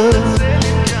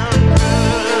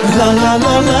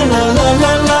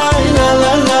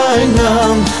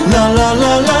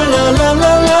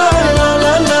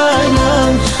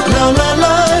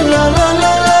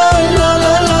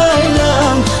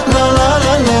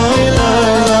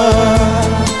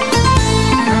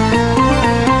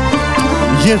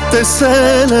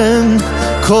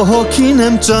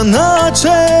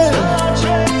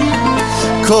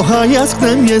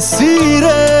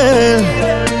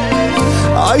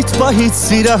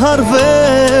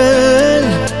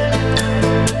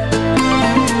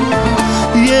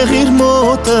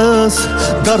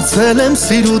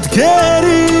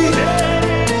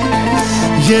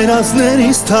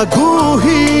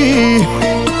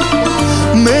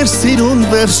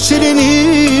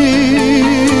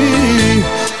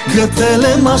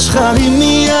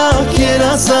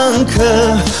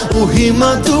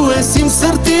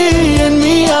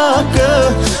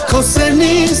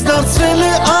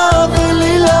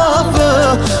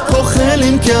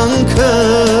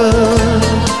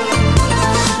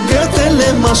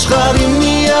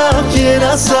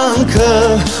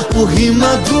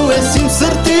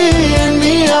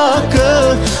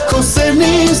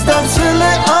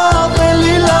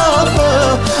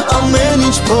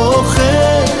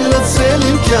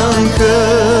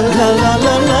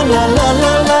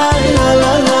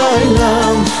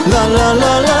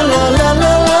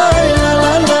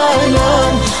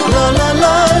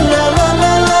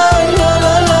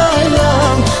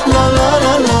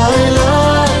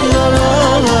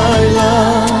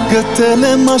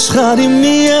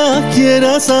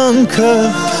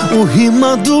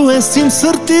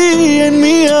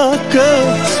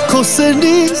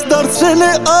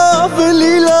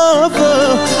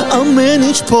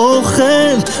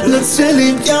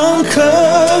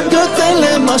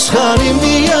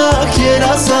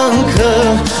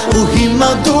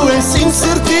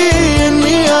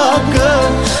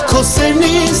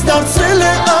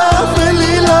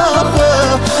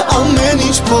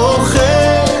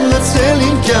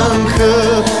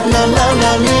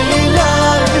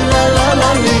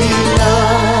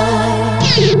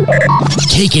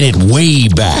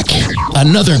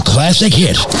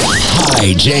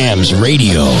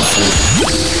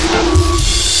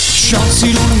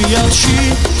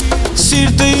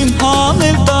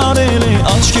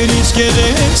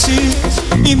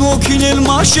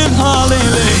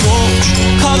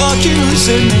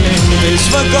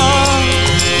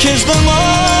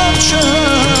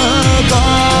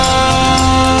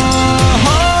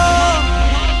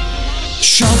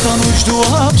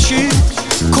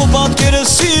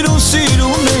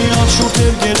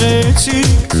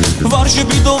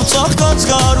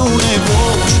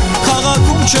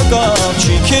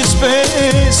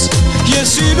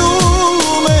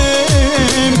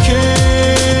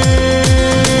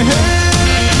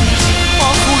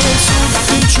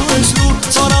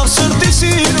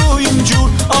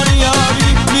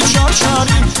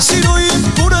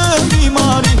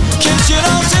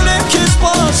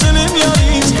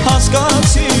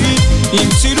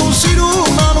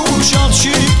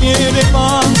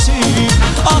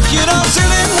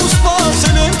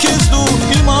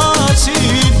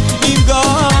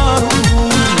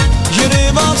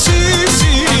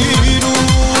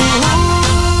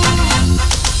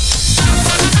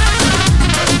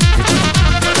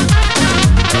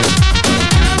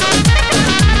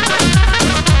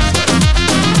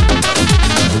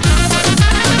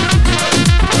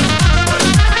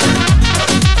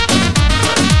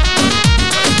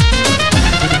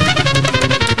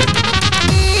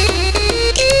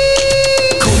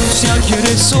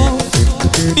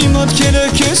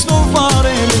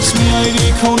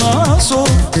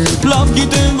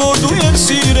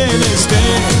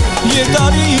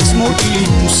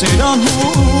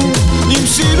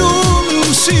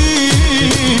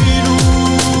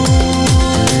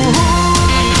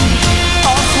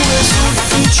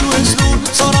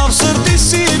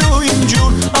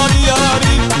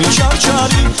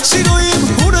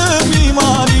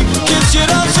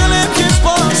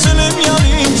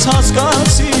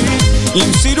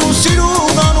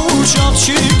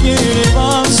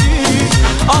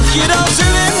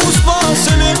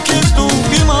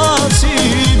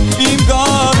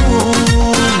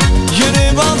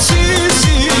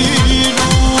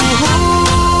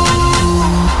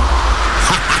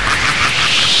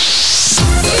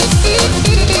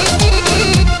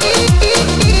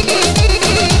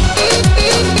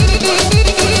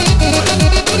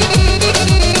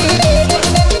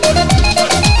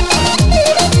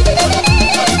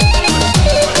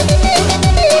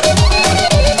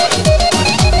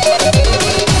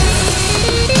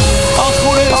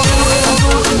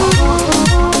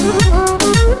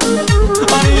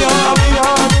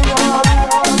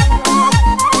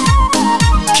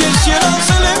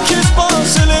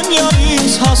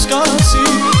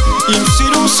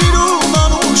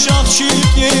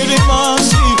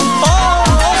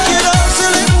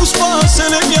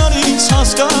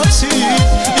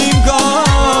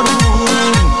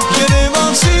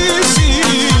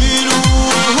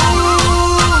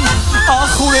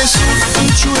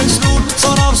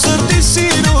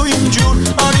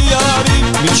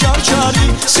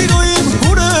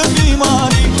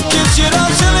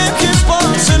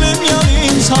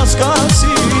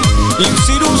կասի Իմ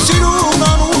սիրում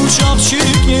անուշ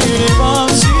աղջիկ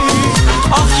երևանցի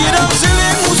Ախ երազել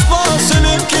եմ ու սպասել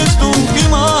եմ կեզ դու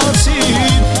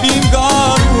իմացիր Իմ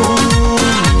գարուն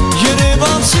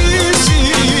երևանցի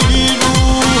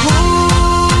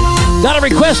Got a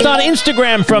request on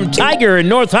Instagram from Tiger in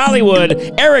North Hollywood.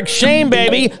 Eric Shane,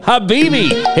 baby. Habibi.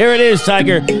 Here it is,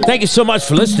 Tiger. Thank you so much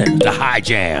for listening to High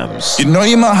Jams. You know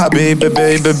you're my habibi,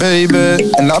 baby,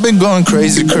 baby. And I've been going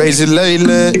crazy, crazy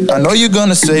lately. I know you're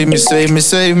gonna save me, save me,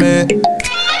 save me.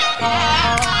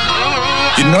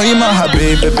 You know you're my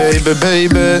habibi, baby,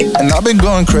 baby. And I've been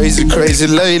going crazy, crazy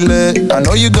lately. I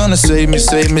know you're gonna save me,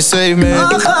 save me, save me.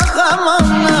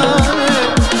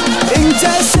 انت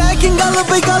ساكن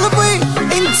قلبي قلبي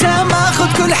انت ماخذ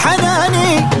كل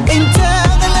حناني انت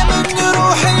اغلى من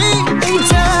روحي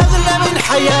انت اغلى من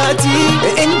حياتي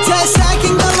انت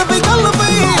ساكن قلبي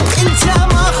قلبي انت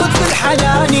ماخذ كل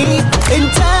حناني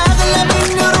انت اغلى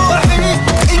من روحي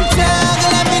انت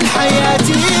اغلى من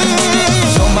حياتي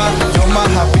You're my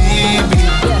habibi.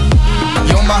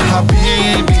 You're my habibi.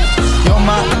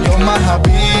 You're my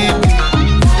habibi.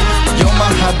 You're my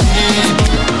habibi.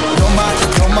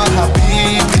 You're my habibi.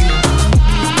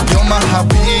 You're my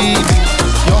habibi.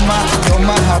 You're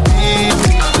my habibi.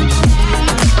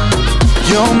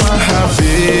 You're my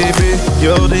habibi.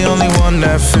 You're the only one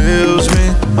that feels me.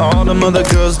 All them other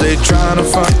girls, they tryna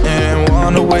front and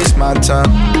wanna waste my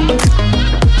time.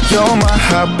 You're my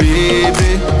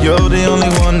habibi. You're the only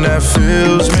one that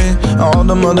feels me. All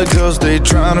them other girls, they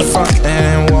tryna front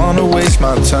and wanna waste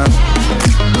my time.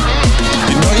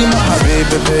 You know you're my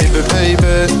habibi, baby,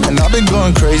 baby. And I've been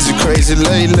going crazy, crazy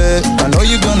lately. I know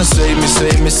you're gonna save me,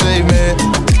 save me, save me.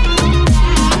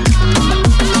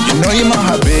 You know you're my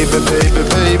habibi, baby,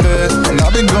 baby. And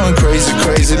I've been going crazy,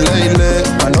 crazy lately.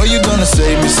 I know you're gonna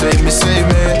save me, save me, save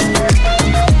me.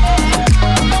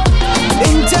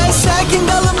 انت ساكن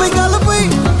قلبي قلبي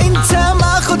انت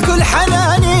ماخذ كل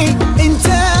حناني انت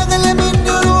اغلى من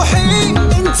روحي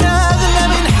انت اغلى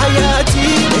من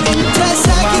حياتي انت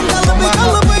ساكن قلبي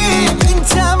قلبي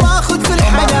انت ماخذ كل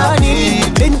حناني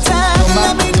انت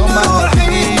اغلى من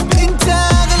روحي انت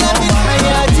اغلى من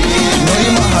حياتي You know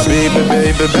you're my habibi,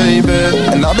 baby, baby.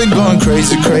 And I've been going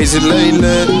crazy, crazy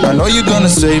lately. I know you're gonna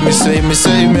save me, save me,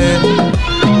 save me.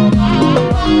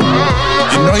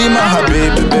 You know you're my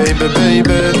habibi, baby,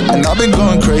 baby. And I've been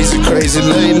going crazy, crazy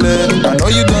lately. I know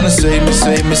you're gonna save me,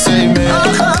 save me, save me.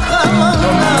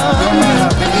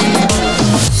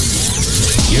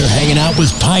 You're hanging out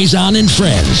with Paisan and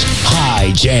Friends.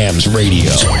 High Jams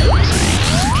Radio.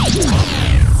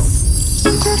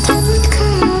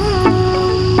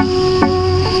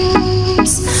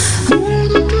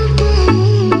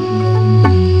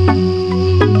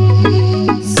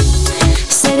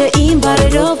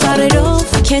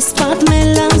 Քեզ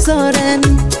պատմել անզորեմ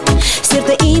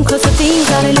Սիրտը իմ քոսոտին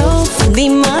կարելով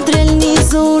Դիմադրել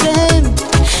նիզուրեմ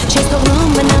Չես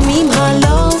թողնում մնամ իմ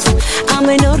հալով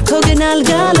Ամեն օր քո գնալ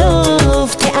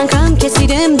գալով Թե անգամ քեզ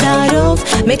սիրեմ դարով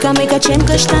Մեկա չեմ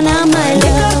կշտանամ այլով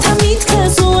Եկարդա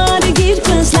միտքս ու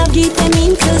արգիրքս Լավ գիտեմ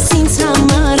ինքս ինձ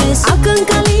համար ես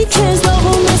Ակնկալի քեզ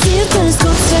լողում է սիրտս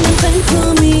Կործրել եմ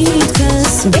խելքում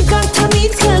միտքս Եկարդա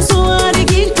միտքս ու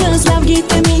արգիրքս Լավ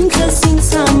գիտեմ ինքս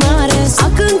ինձ համար ես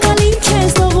Ակնկալի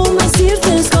քեզ լողում է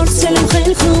սիրտս Կործրել եմ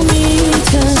խելքում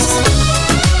միտքս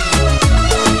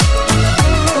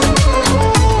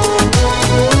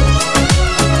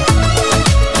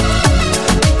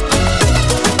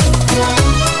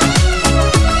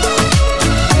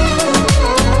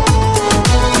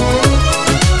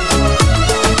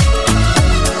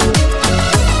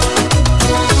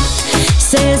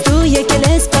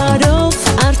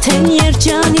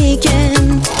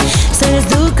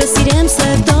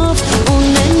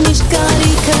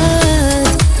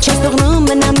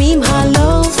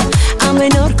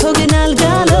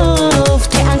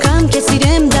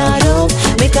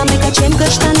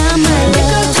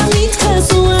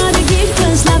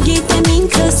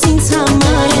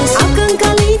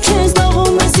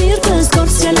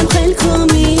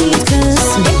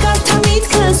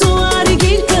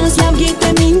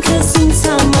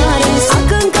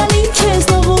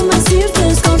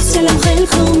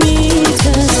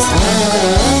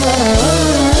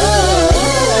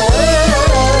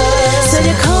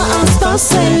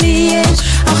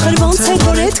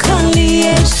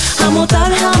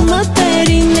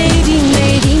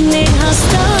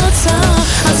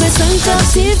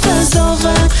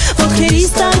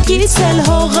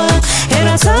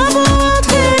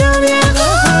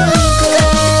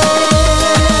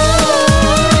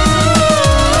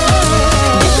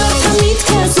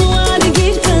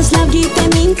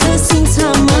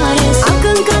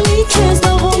Ակնկալի քեզ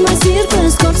լողում է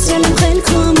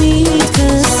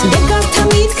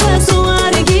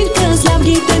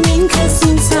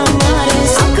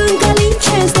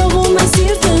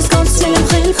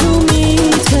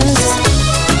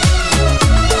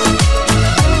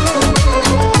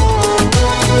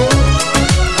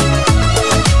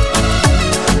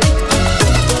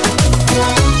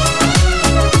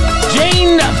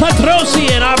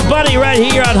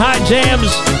on High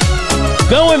Jams.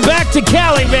 Going back to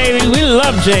Cali, baby. We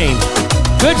love Jane.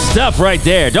 Good stuff right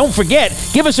there. Don't forget,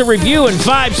 give us a review and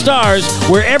 5 stars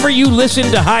wherever you listen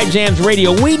to High Jams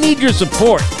Radio. We need your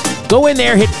support. Go in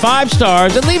there, hit 5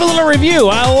 stars, and leave a little review.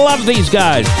 I love these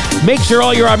guys. Make sure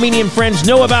all your Armenian friends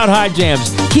know about High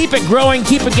Jams. Keep it growing,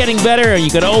 keep it getting better, and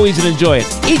you can always enjoy it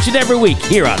each and every week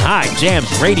here on High Jams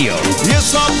Radio.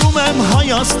 Ես ապրում եմ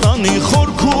Հայաստանի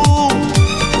խորքում,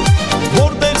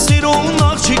 որտեղ սիրուն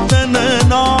աղջիկներն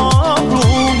են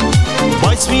ապրում,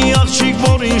 բայց մի աղջիկ,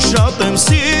 որին շատ եմ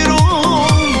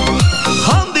սիրում,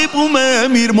 հանդիպում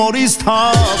եմ իր մորից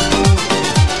թափում.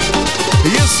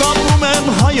 Ես ապրում եմ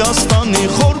Հայաստանի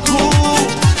խորքում,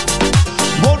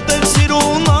 որտեղ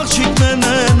սիրուն աղջիկներն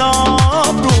են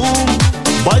ապրում,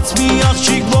 բայց մի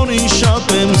աղջիկ, որին շատ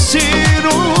եմ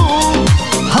սիրում,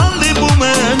 հանդիպում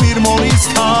եմ իր մորից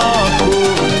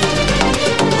թափում.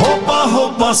 Հոպա,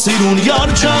 հոպա, սիրուն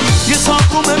յարջան, ես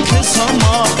ապրում եմ քեզ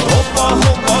համար. Հոպա,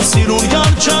 հոպա, սիրուն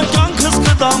յարջան, կյանքս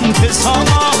կտամ քեզ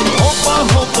համար. Հոպա,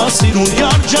 հոպա, սիրուն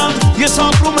յարջան, ես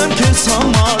ապրում եմ քեզ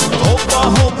համար. Հոպա,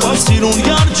 հոպա, սիրուն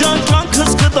յարջան,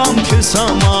 կյանքս կտամ քեզ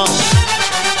համար.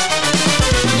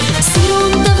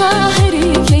 Սիրուն տղա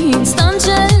հերիք է ինձ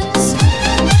տանջես,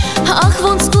 ախ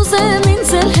ոնց կուզեմ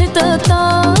ինձ էլ հետը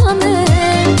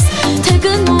տանես, թե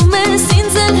գնում ես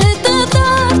ինձ էլ հետը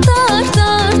տար,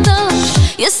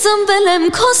 ես սնվել եմ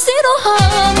քո սիրո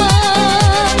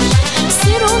համար.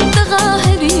 Սիրուն տղա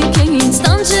հերիք է ինձ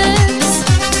տանջես,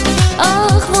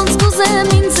 ախ ոնց կուզեմ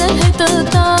ինձ էլ հետը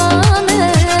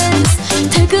տանես,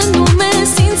 թե գնում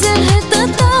ես ինձ էլ հետը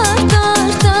տար,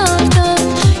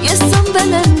 ես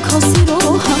սնվել եմ քո սիրո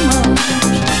համար.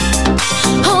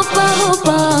 Հոպա,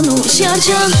 հոպա, նուշ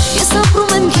յարջան, ես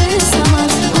ապրում եմ քեզ համար.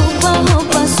 Հոպա,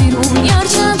 հոպա, սիրուն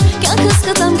յարջան, կյանքս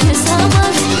կտամ քեզ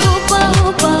համար. Հոպա,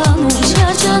 հոպա, նուշ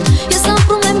յարջան, ես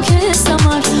ապրում եմ քեզ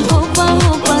համար. Հոպա,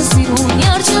 հոպա, սիրուն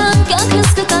յարջան, կյանքս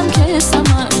կտամ քեզ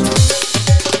համար.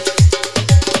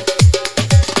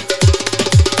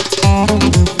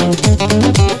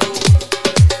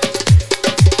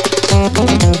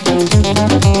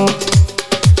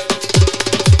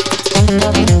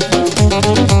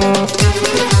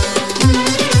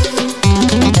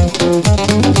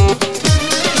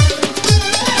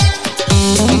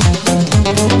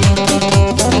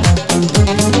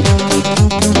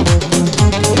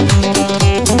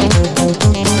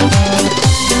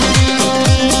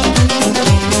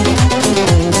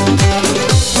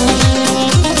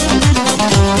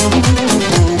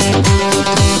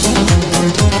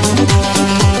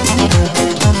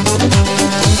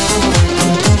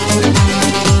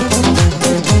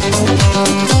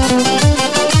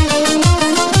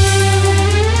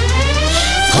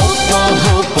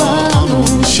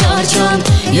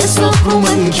 Ես ապրում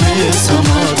եմ քեզ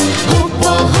համար.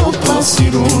 Հոպա, հոպա,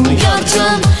 սիրուն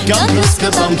յարջան, կյանքս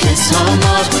կտամ քեզ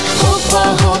համար. Հոպա,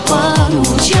 հոպա,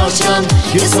 նուշ յարջան,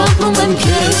 ես ապրում եմ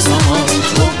քեզ համար.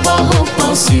 Հոպա, հոպա,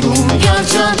 սիրուն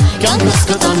յարջան, կյանքս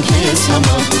կտամ քեզ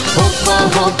համար. Հոպա,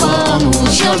 հոպա,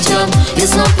 նուշ յարջան,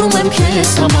 ես ապրում եմ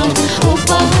քեզ համար.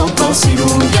 Հոպա, հոպա,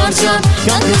 սիրուն յարջան,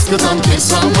 կյանքս կտամ քեզ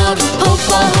համար.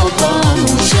 Հոպա, հոպա,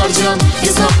 նուշ յարջան,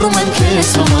 ես ապրում եմ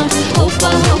քեզ համար.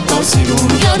 Հոպա, հոպա,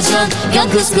 սիրուն յարջան,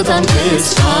 կյանքս կտամ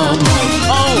քեզ համար.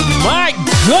 Oh my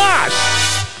gosh!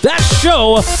 That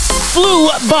show flew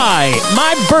by.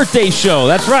 My birthday show.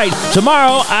 That's right.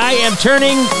 Tomorrow I am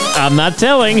turning, I'm not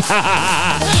telling.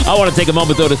 I want to take a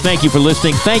moment, though, to thank you for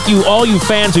listening. Thank you, all you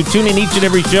fans who tune in each and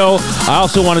every show. I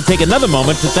also want to take another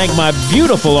moment to thank my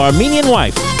beautiful Armenian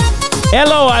wife.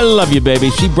 Hello, I love you, baby.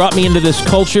 She brought me into this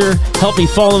culture, helped me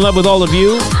fall in love with all of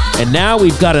you, and now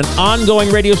we've got an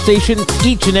ongoing radio station,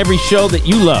 each and every show that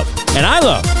you love, and I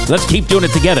love. Let's keep doing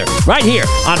it together, right here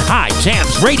on High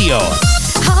Jams Radio.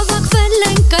 Հավաքվել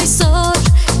ենք այսօր,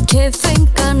 քեֆ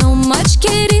ենք անում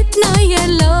աչքերիդ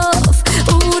նայելով,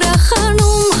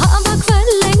 ուրախանում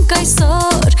հավաքվել ենք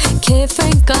այսօր, քեֆ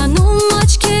ենք անում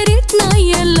աչքերիդ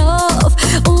նայելով,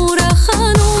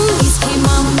 ուրախանում իսկ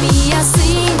հիմա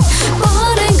միասին,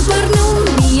 բար ենք բռնում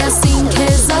միասին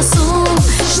քեզ ասում,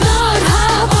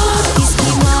 շնորհավոր իսկ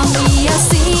հիմա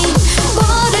միասին,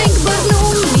 բար ենք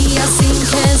բռնում միասին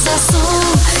քեզ ասում,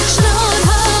 շնորհավոր.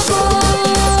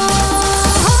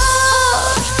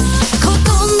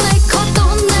 Կոտոնե,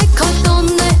 կոտոնե,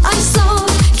 կոտոնե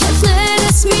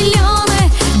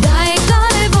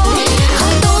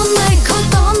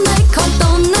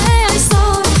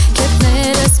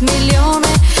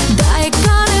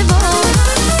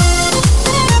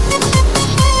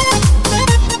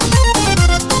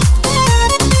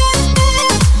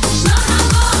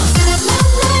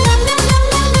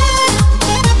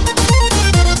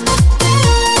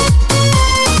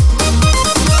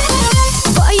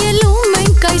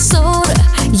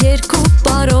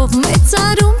բարով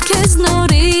մեծարում քեզ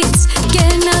նորից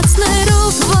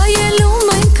Կենացներով վայելում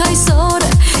ենք այսօրը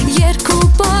Երկու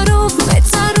բարով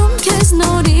մեծարում քեզ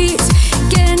նորից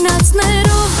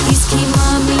Կենացներով իսկ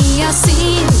հիմա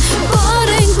միասին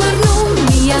Բար ենք բռնում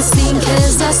միասին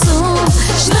քեզ ասում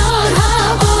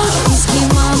Շնորհավոր իսկ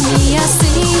հիմա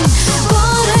միասին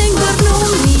Բար ենք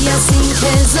բռնում միասին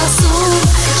քեզ ասում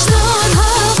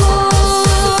Շնորհավոր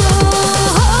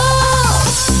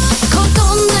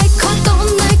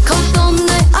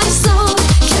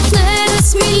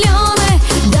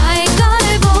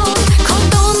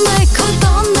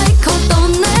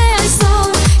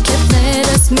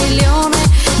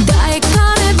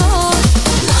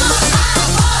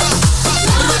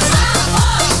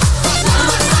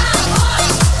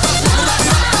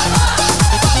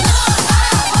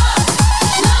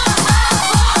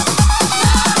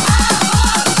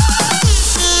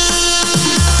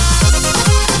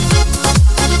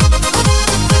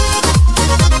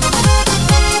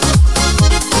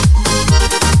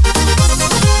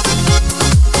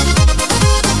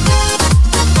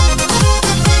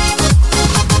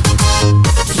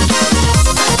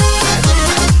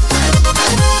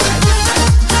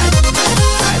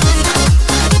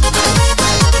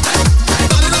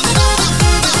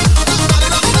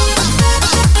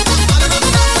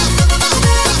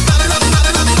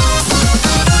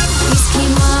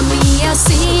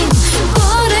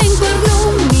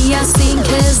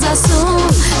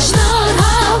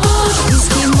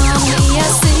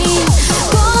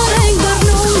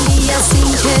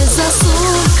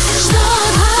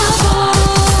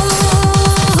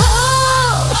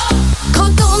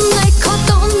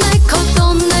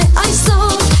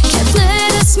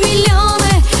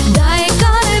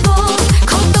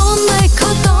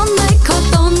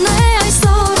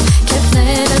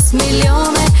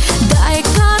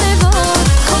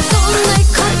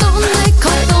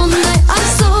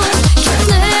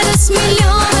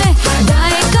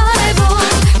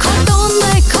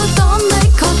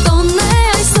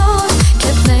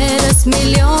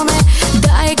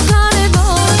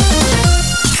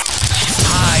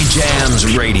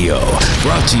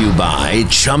Brought to you by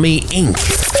Chummy Inc.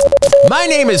 My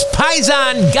name is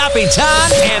Paisan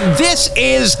Gapitan, and this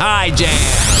is High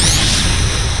Jam.